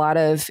with a lot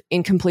of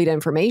incomplete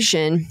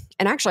information.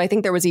 And actually, I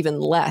think there was even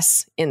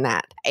less in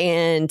that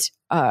and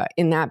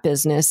in that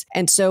business.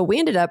 And so we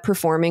ended up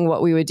performing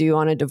what we would do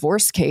on a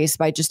divorce case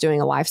by just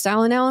doing a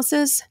lifestyle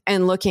analysis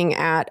and looking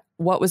at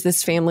what was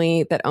this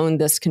family that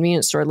owned this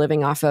convenience store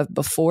living off of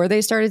before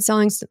they started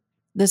selling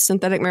this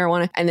synthetic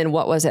marijuana, and then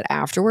what was it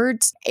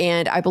afterwards.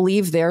 And I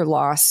believe their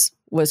loss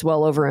was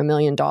well over $1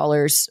 million.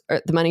 Or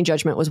the money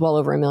judgment was well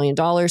over $1 million,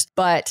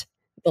 but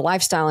the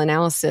lifestyle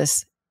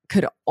analysis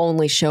could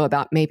only show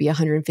about maybe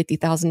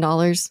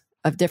 $150,000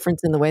 of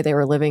difference in the way they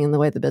were living and the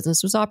way the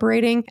business was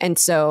operating. And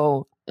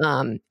so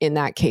in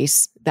that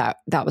case, that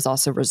was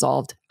also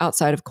resolved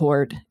outside of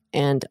court.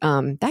 And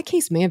that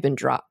case may have been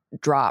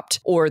dropped,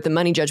 or the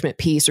money judgment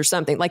piece or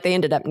something. Like they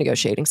ended up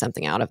negotiating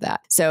something out of that.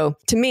 So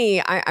to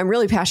me, I'm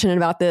really passionate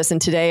about this. And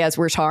today, as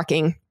we're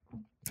talking,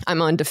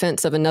 I'm on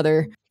defense of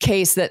another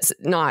case that's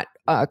not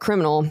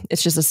criminal.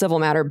 It's just a civil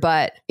matter.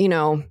 But,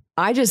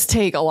 I just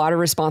take a lot of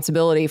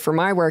responsibility for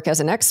my work as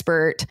an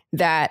expert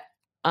that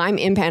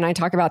and I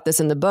talk about this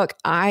in the book.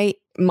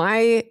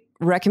 My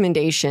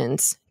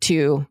recommendations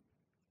to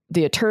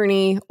the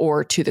attorney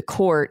or to the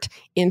court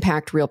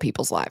impact real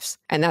people's lives.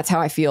 And that's how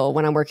I feel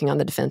when I'm working on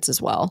the defense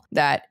as well,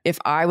 that if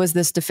I was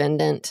this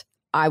defendant,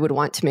 I would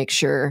want to make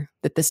sure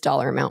that this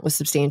dollar amount was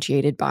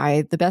substantiated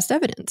by the best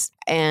evidence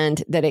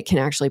and that it can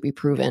actually be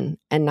proven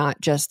and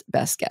not just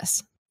best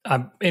guess.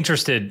 I'm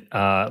interested,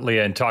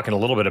 Leah, in talking a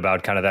little bit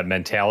about kind of that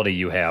mentality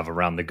you have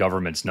around the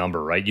government's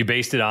number, right? You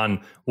based it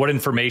on what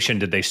information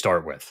did they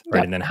start with, right?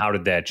 Yep. And then how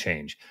did that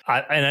change?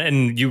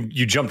 And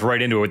you jumped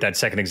right into it with that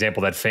second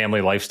example, that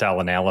family lifestyle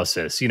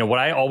analysis. What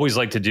I always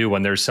like to do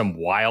when there's some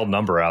wild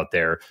number out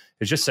there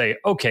is just say,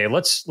 okay,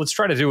 let's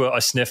try to do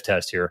a sniff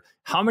test here.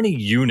 How many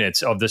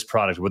units of this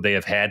product would they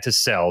have had to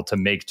sell to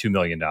make $2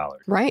 million?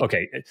 Right.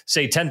 Okay,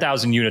 say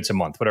 10,000 units a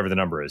month, whatever the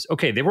number is.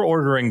 Okay, they were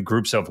ordering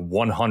groups of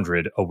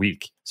 100 a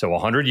week. So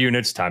 100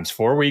 units times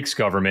 4 weeks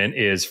government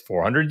is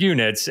 400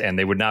 units, and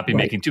they would not be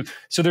making two.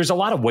 So there's a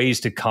lot of ways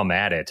to come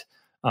at it.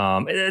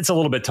 It's a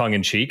little bit tongue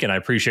in cheek, and I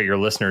appreciate your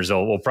listeners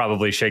will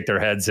probably shake their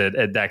heads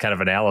at that kind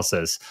of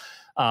analysis.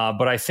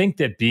 But I think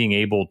that being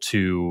able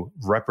to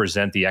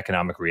represent the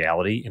economic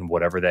reality in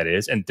whatever that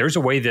is, and there's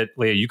a way that,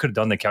 Leah, you could have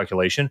done the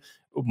calculation,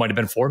 it might have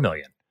been 4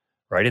 million,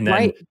 right? And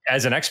then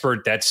as an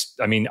expert,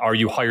 are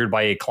you hired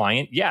by a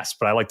client? Yes.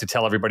 But I like to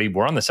tell everybody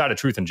we're on the side of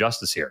truth and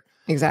justice here.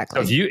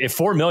 Exactly. So if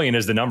 4 million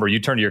is the number, you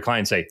turn to your client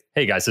and say,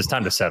 hey guys, it's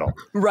time to settle.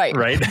 Right.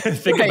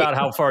 Think about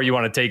how far you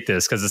want to take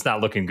this because it's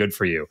not looking good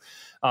for you.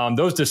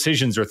 Those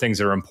decisions are things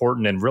that are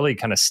important and really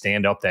kind of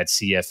stand up that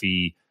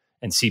CFE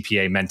and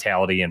CPA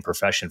mentality and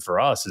profession for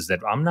us, is that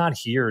I'm not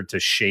here to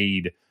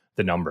shade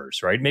the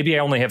numbers, right? Maybe I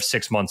only have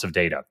 6 months of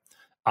data.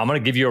 I'm going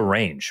to give you a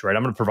range, right?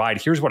 I'm going to provide,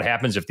 here's what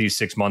happens if these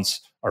 6 months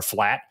are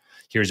flat.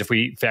 Here's if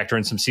we factor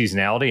in some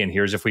seasonality. And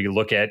here's if we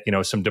look at,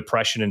 some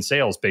depression in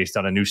sales based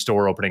on a new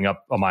store opening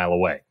up a mile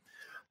away.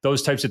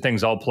 Those types of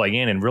things all play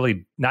in and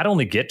really not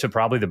only get to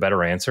probably the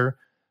better answer,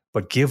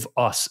 but give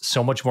us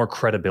so much more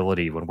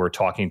credibility when we're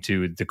talking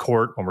to the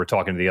court, when we're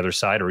talking to the other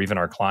side, or even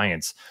our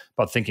clients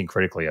about thinking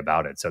critically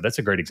about it. So that's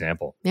a great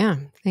example. Yeah,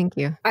 thank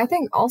you. I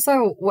think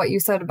also what you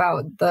said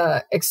about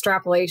the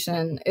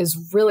extrapolation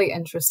is really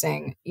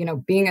interesting.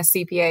 Being a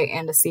CPA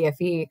and a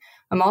CFE,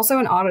 I'm also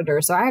an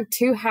auditor. So I have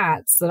 2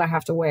 hats that I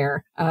have to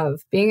wear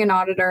of being an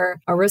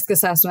auditor, a risk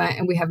assessment,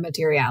 and we have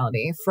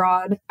materiality.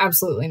 Fraud,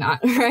 absolutely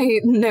not,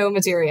 right? No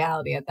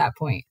materiality at that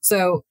point.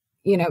 So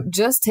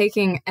just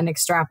taking an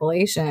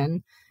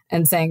extrapolation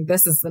and saying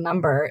this is the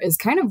number is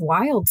kind of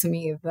wild to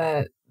me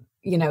that,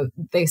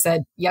 they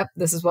said, yep,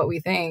 this is what we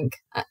think.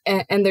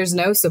 And there's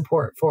no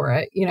support for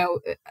it.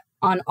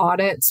 On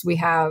audits, we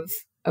have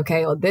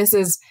okay, well, this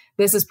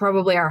is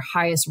probably our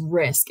highest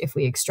risk if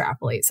we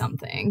extrapolate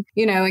something,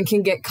 and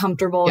can get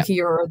comfortable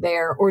here or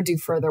there or do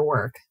further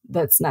work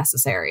that's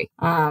necessary.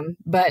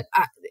 But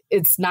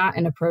it's not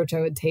an approach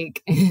I would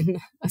take in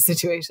a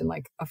situation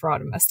like a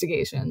fraud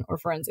investigation or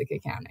forensic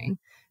accounting,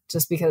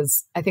 just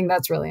because I think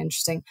that's really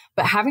interesting.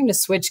 But having to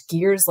switch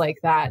gears like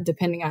that,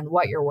 depending on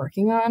what you're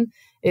working on,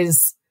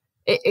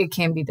 it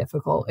can be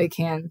difficult. It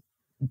can,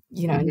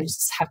 and you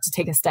just have to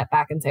take a step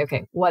back and say,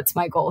 okay, what's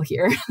my goal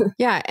here?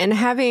 Yeah. And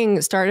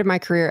having started my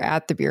career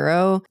at the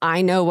Bureau,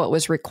 I know what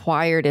was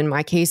required in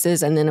my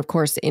cases. And then, of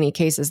course, any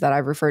cases that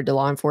I've referred to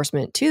law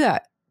enforcement to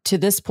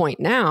this point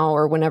now,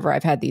 or whenever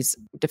I've had these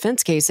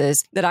defense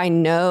cases, that I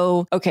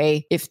know,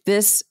 okay,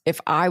 if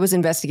I was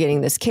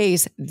investigating this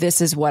case,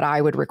 this is what I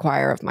would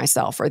require of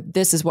myself, or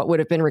this is what would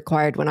have been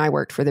required when I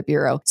worked for the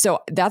Bureau. So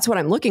that's what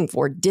I'm looking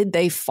for. Did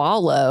they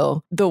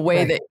follow the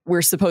way that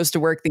we're supposed to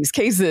work these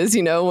cases,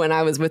 when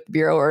I was with the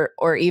Bureau,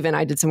 or even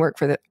I did some work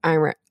for the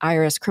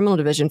IRS Criminal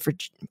Division for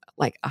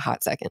like a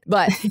hot second.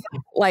 But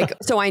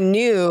so I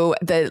knew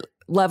the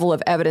level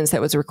of evidence that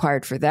was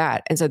required for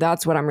that. And so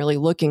that's what I'm really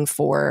looking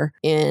for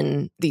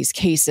in these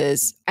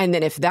cases. And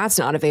then if that's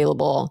not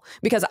available,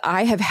 because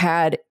I have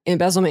had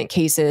embezzlement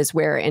cases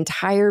where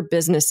entire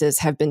businesses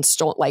have been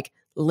stolen, like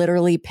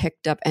literally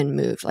picked up and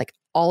moved, like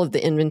all of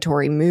the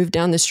inventory moved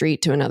down the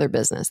street to another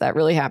business. That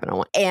really happened on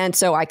one. And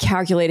so I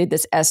calculated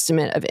this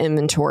estimate of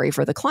inventory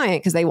for the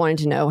client because they wanted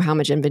to know how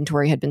much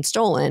inventory had been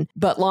stolen.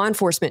 But law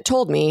enforcement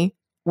told me,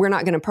 we're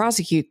not going to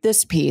prosecute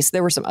this piece.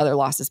 There were some other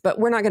losses, but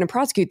we're not going to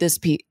prosecute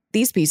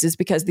these pieces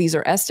because these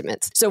are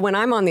estimates. So when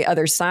I'm on the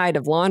other side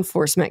of law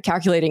enforcement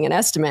calculating an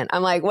estimate,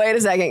 I'm like, wait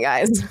a second,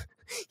 guys.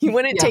 You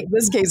wouldn't take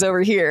this case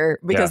over here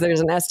because there's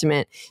an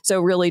estimate.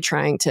 So really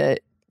trying to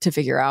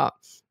figure out,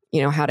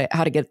 how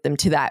to get them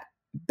to that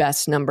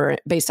best number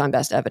based on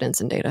best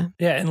evidence and data.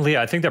 Yeah. And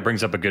Leah, I think that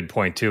brings up a good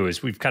point too,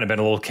 is we've kind of been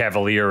a little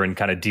cavalier and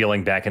kind of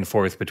dealing back and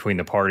forth between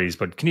the parties.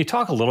 But can you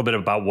talk a little bit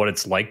about what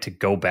it's like to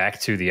go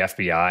back to the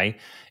FBI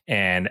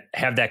and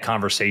have that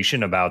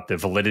conversation about the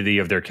validity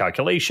of their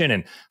calculation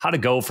and how to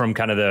go from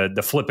kind of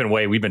the flippant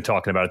way we've been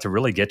talking about it to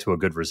really get to a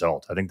good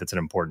result? I think that's an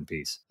important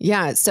piece.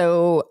 Yeah.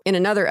 So in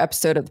another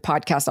episode of the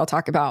podcast, I'll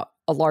talk about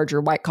a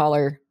larger white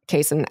collar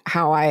case and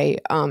how I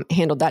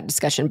handled that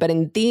discussion. But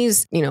in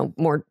these,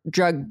 more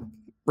drug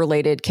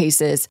related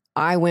cases,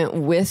 I went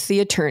with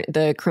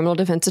the criminal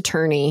defense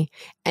attorney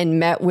and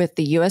met with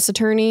the U.S.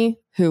 attorney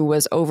who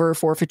was over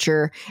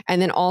forfeiture,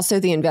 and then also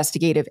the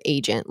investigative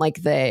agent,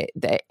 like the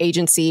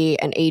agency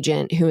and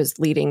agent who was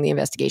leading the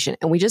investigation.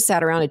 And we just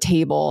sat around a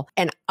table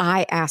and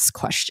I asked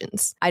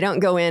questions. I don't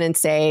go in and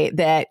say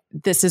that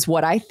this is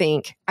what I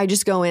think. I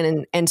just go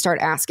in and start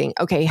asking,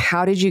 okay,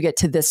 how did you get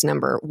to this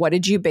number? What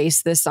did you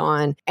base this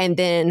on? And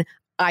then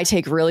I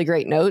take really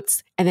great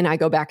notes and then I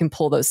go back and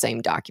pull those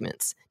same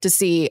documents to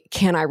see,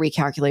 can I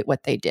recalculate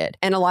what they did?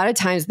 And a lot of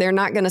times they're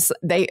not going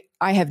to,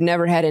 I have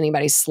never had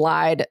anybody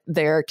slide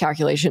their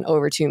calculation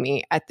over to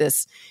me at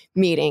this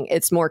meeting.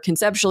 It's more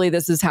conceptually,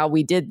 this is how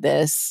we did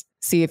this.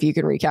 See if you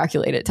can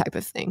recalculate it type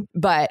of thing.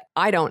 But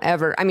I don't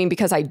ever,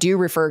 because I do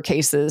refer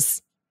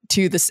cases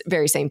to the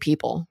very same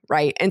people,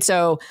 right? And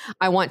so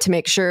I want to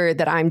make sure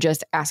that I'm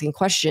just asking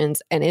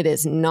questions and it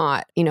is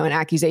not, an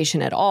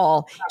accusation at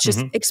all. It's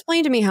just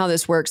explain to me how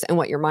this works and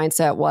what your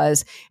mindset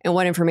was and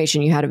what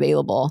information you had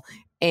available.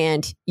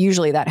 And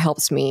usually that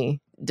helps me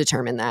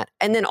determine that.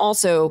 And then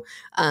also,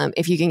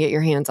 if you can get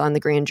your hands on the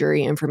grand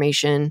jury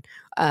information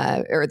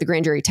or the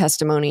grand jury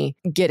testimony,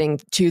 getting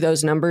to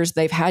those numbers,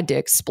 they've had to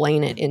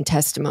explain it in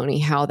testimony,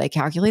 how they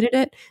calculated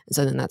it. And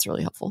so then that's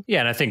really helpful. Yeah.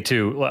 And I think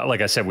too,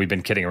 like I said, we've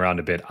been kidding around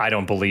a bit. I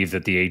don't believe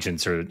that the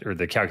agents or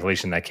the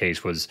calculation in that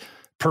case was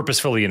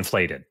purposefully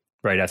inflated,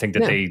 right? I think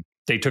that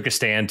they took a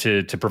stand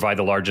to provide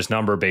the largest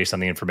number based on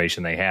the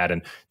information they had.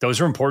 And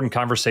those are important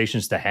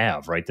conversations to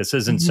have, right? This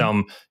isn't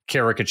some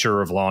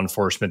caricature of law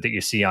enforcement that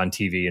you see on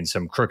TV in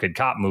some crooked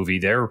cop movie.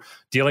 They're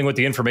dealing with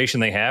the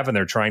information they have and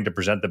they're trying to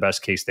present the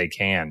best case they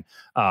can.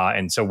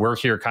 And so we're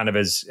here kind of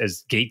as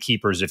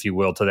gatekeepers, if you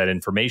will, to that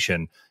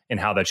information and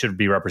how that should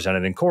be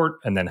represented in court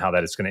and then how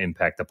that is going to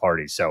impact the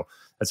parties. So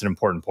that's an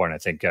important point, I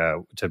think,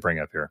 to bring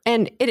up here.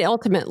 And it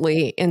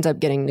ultimately ends up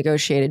getting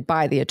negotiated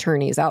by the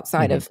attorneys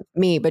outside of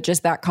me. But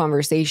just that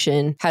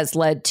conversation has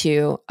led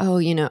to,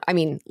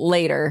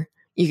 later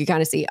you could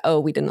kind of see,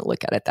 we didn't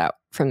look at it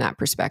from that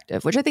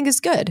perspective, which I think is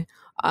good.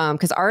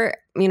 Because a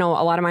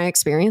lot of my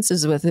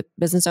experiences with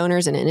business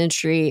owners and in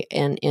industry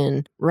and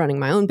in running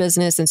my own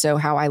business. And so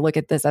how I look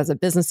at this as a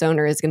business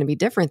owner is going to be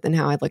different than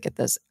how I look at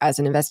this as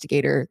an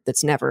investigator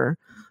that's never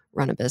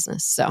run a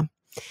business. So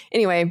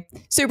anyway,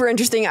 super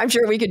interesting. I'm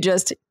sure we could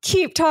just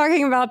keep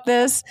talking about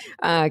this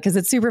because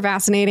it's super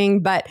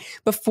fascinating. But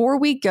before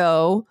we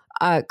go,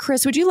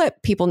 Chris, would you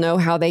let people know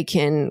how they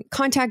can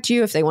contact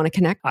you if they want to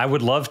connect? I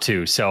would love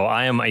to. So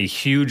I am a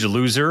huge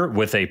loser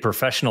with a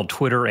professional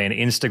Twitter and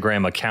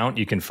Instagram account.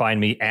 You can find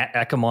me at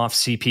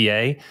Ekimoff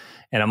CPA.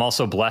 And I'm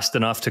also blessed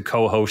enough to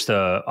co-host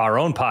our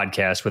own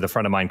podcast with a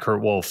friend of mine,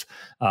 Kurt Wolf,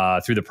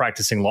 through the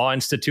Practicing Law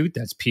Institute.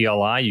 That's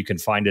PLI. You can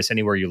find us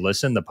anywhere you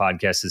listen. The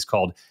podcast is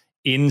called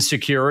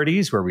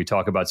Insecurities, where we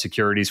talk about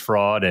securities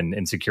fraud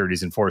and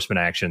securities enforcement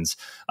actions.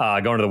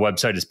 Going to the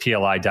website is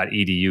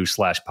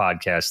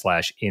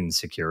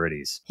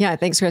pli.edu/podcast/insecurities. Yeah,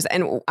 thanks, Chris.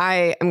 And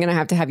I am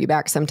going to have you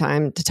back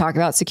sometime to talk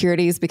about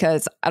securities,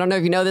 because I don't know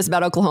if you know this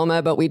about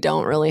Oklahoma, but we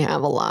don't really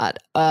have a lot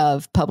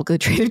of publicly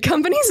traded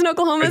companies in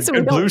Oklahoma. So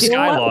we don't blue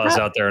sky laws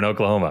out there in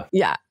Oklahoma.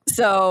 Yeah.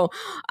 So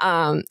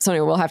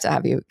anyway, we'll have to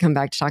have you come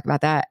back to talk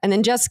about that. And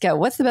then Jessica,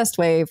 what's the best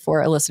way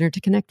for a listener to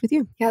connect with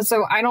you? Yeah,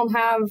 so I don't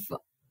have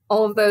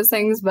all of those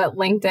things, but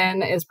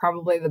LinkedIn is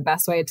probably the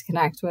best way to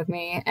connect with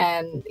me,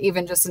 and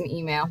even just an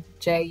email,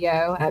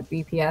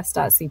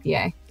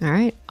 jyo@bps.cpa. All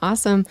right.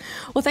 Awesome.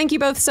 Well, thank you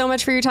both so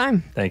much for your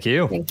time. Thank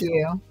you. Thank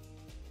you.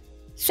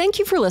 Thank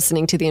you for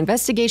listening to the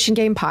Investigation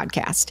Game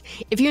podcast.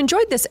 If you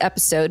enjoyed this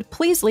episode,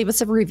 please leave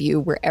us a review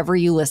wherever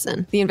you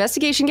listen. The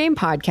Investigation Game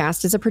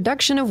podcast is a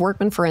production of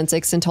Workman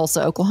Forensics in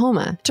Tulsa,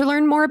 Oklahoma. To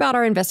learn more about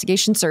our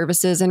investigation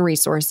services and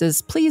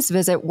resources, please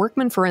visit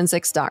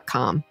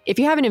workmanforensics.com. If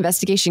you have an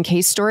investigation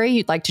case story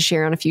you'd like to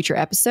share on a future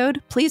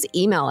episode, please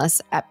email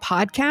us at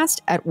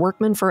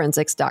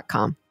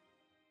podcast@workmanforensics.com.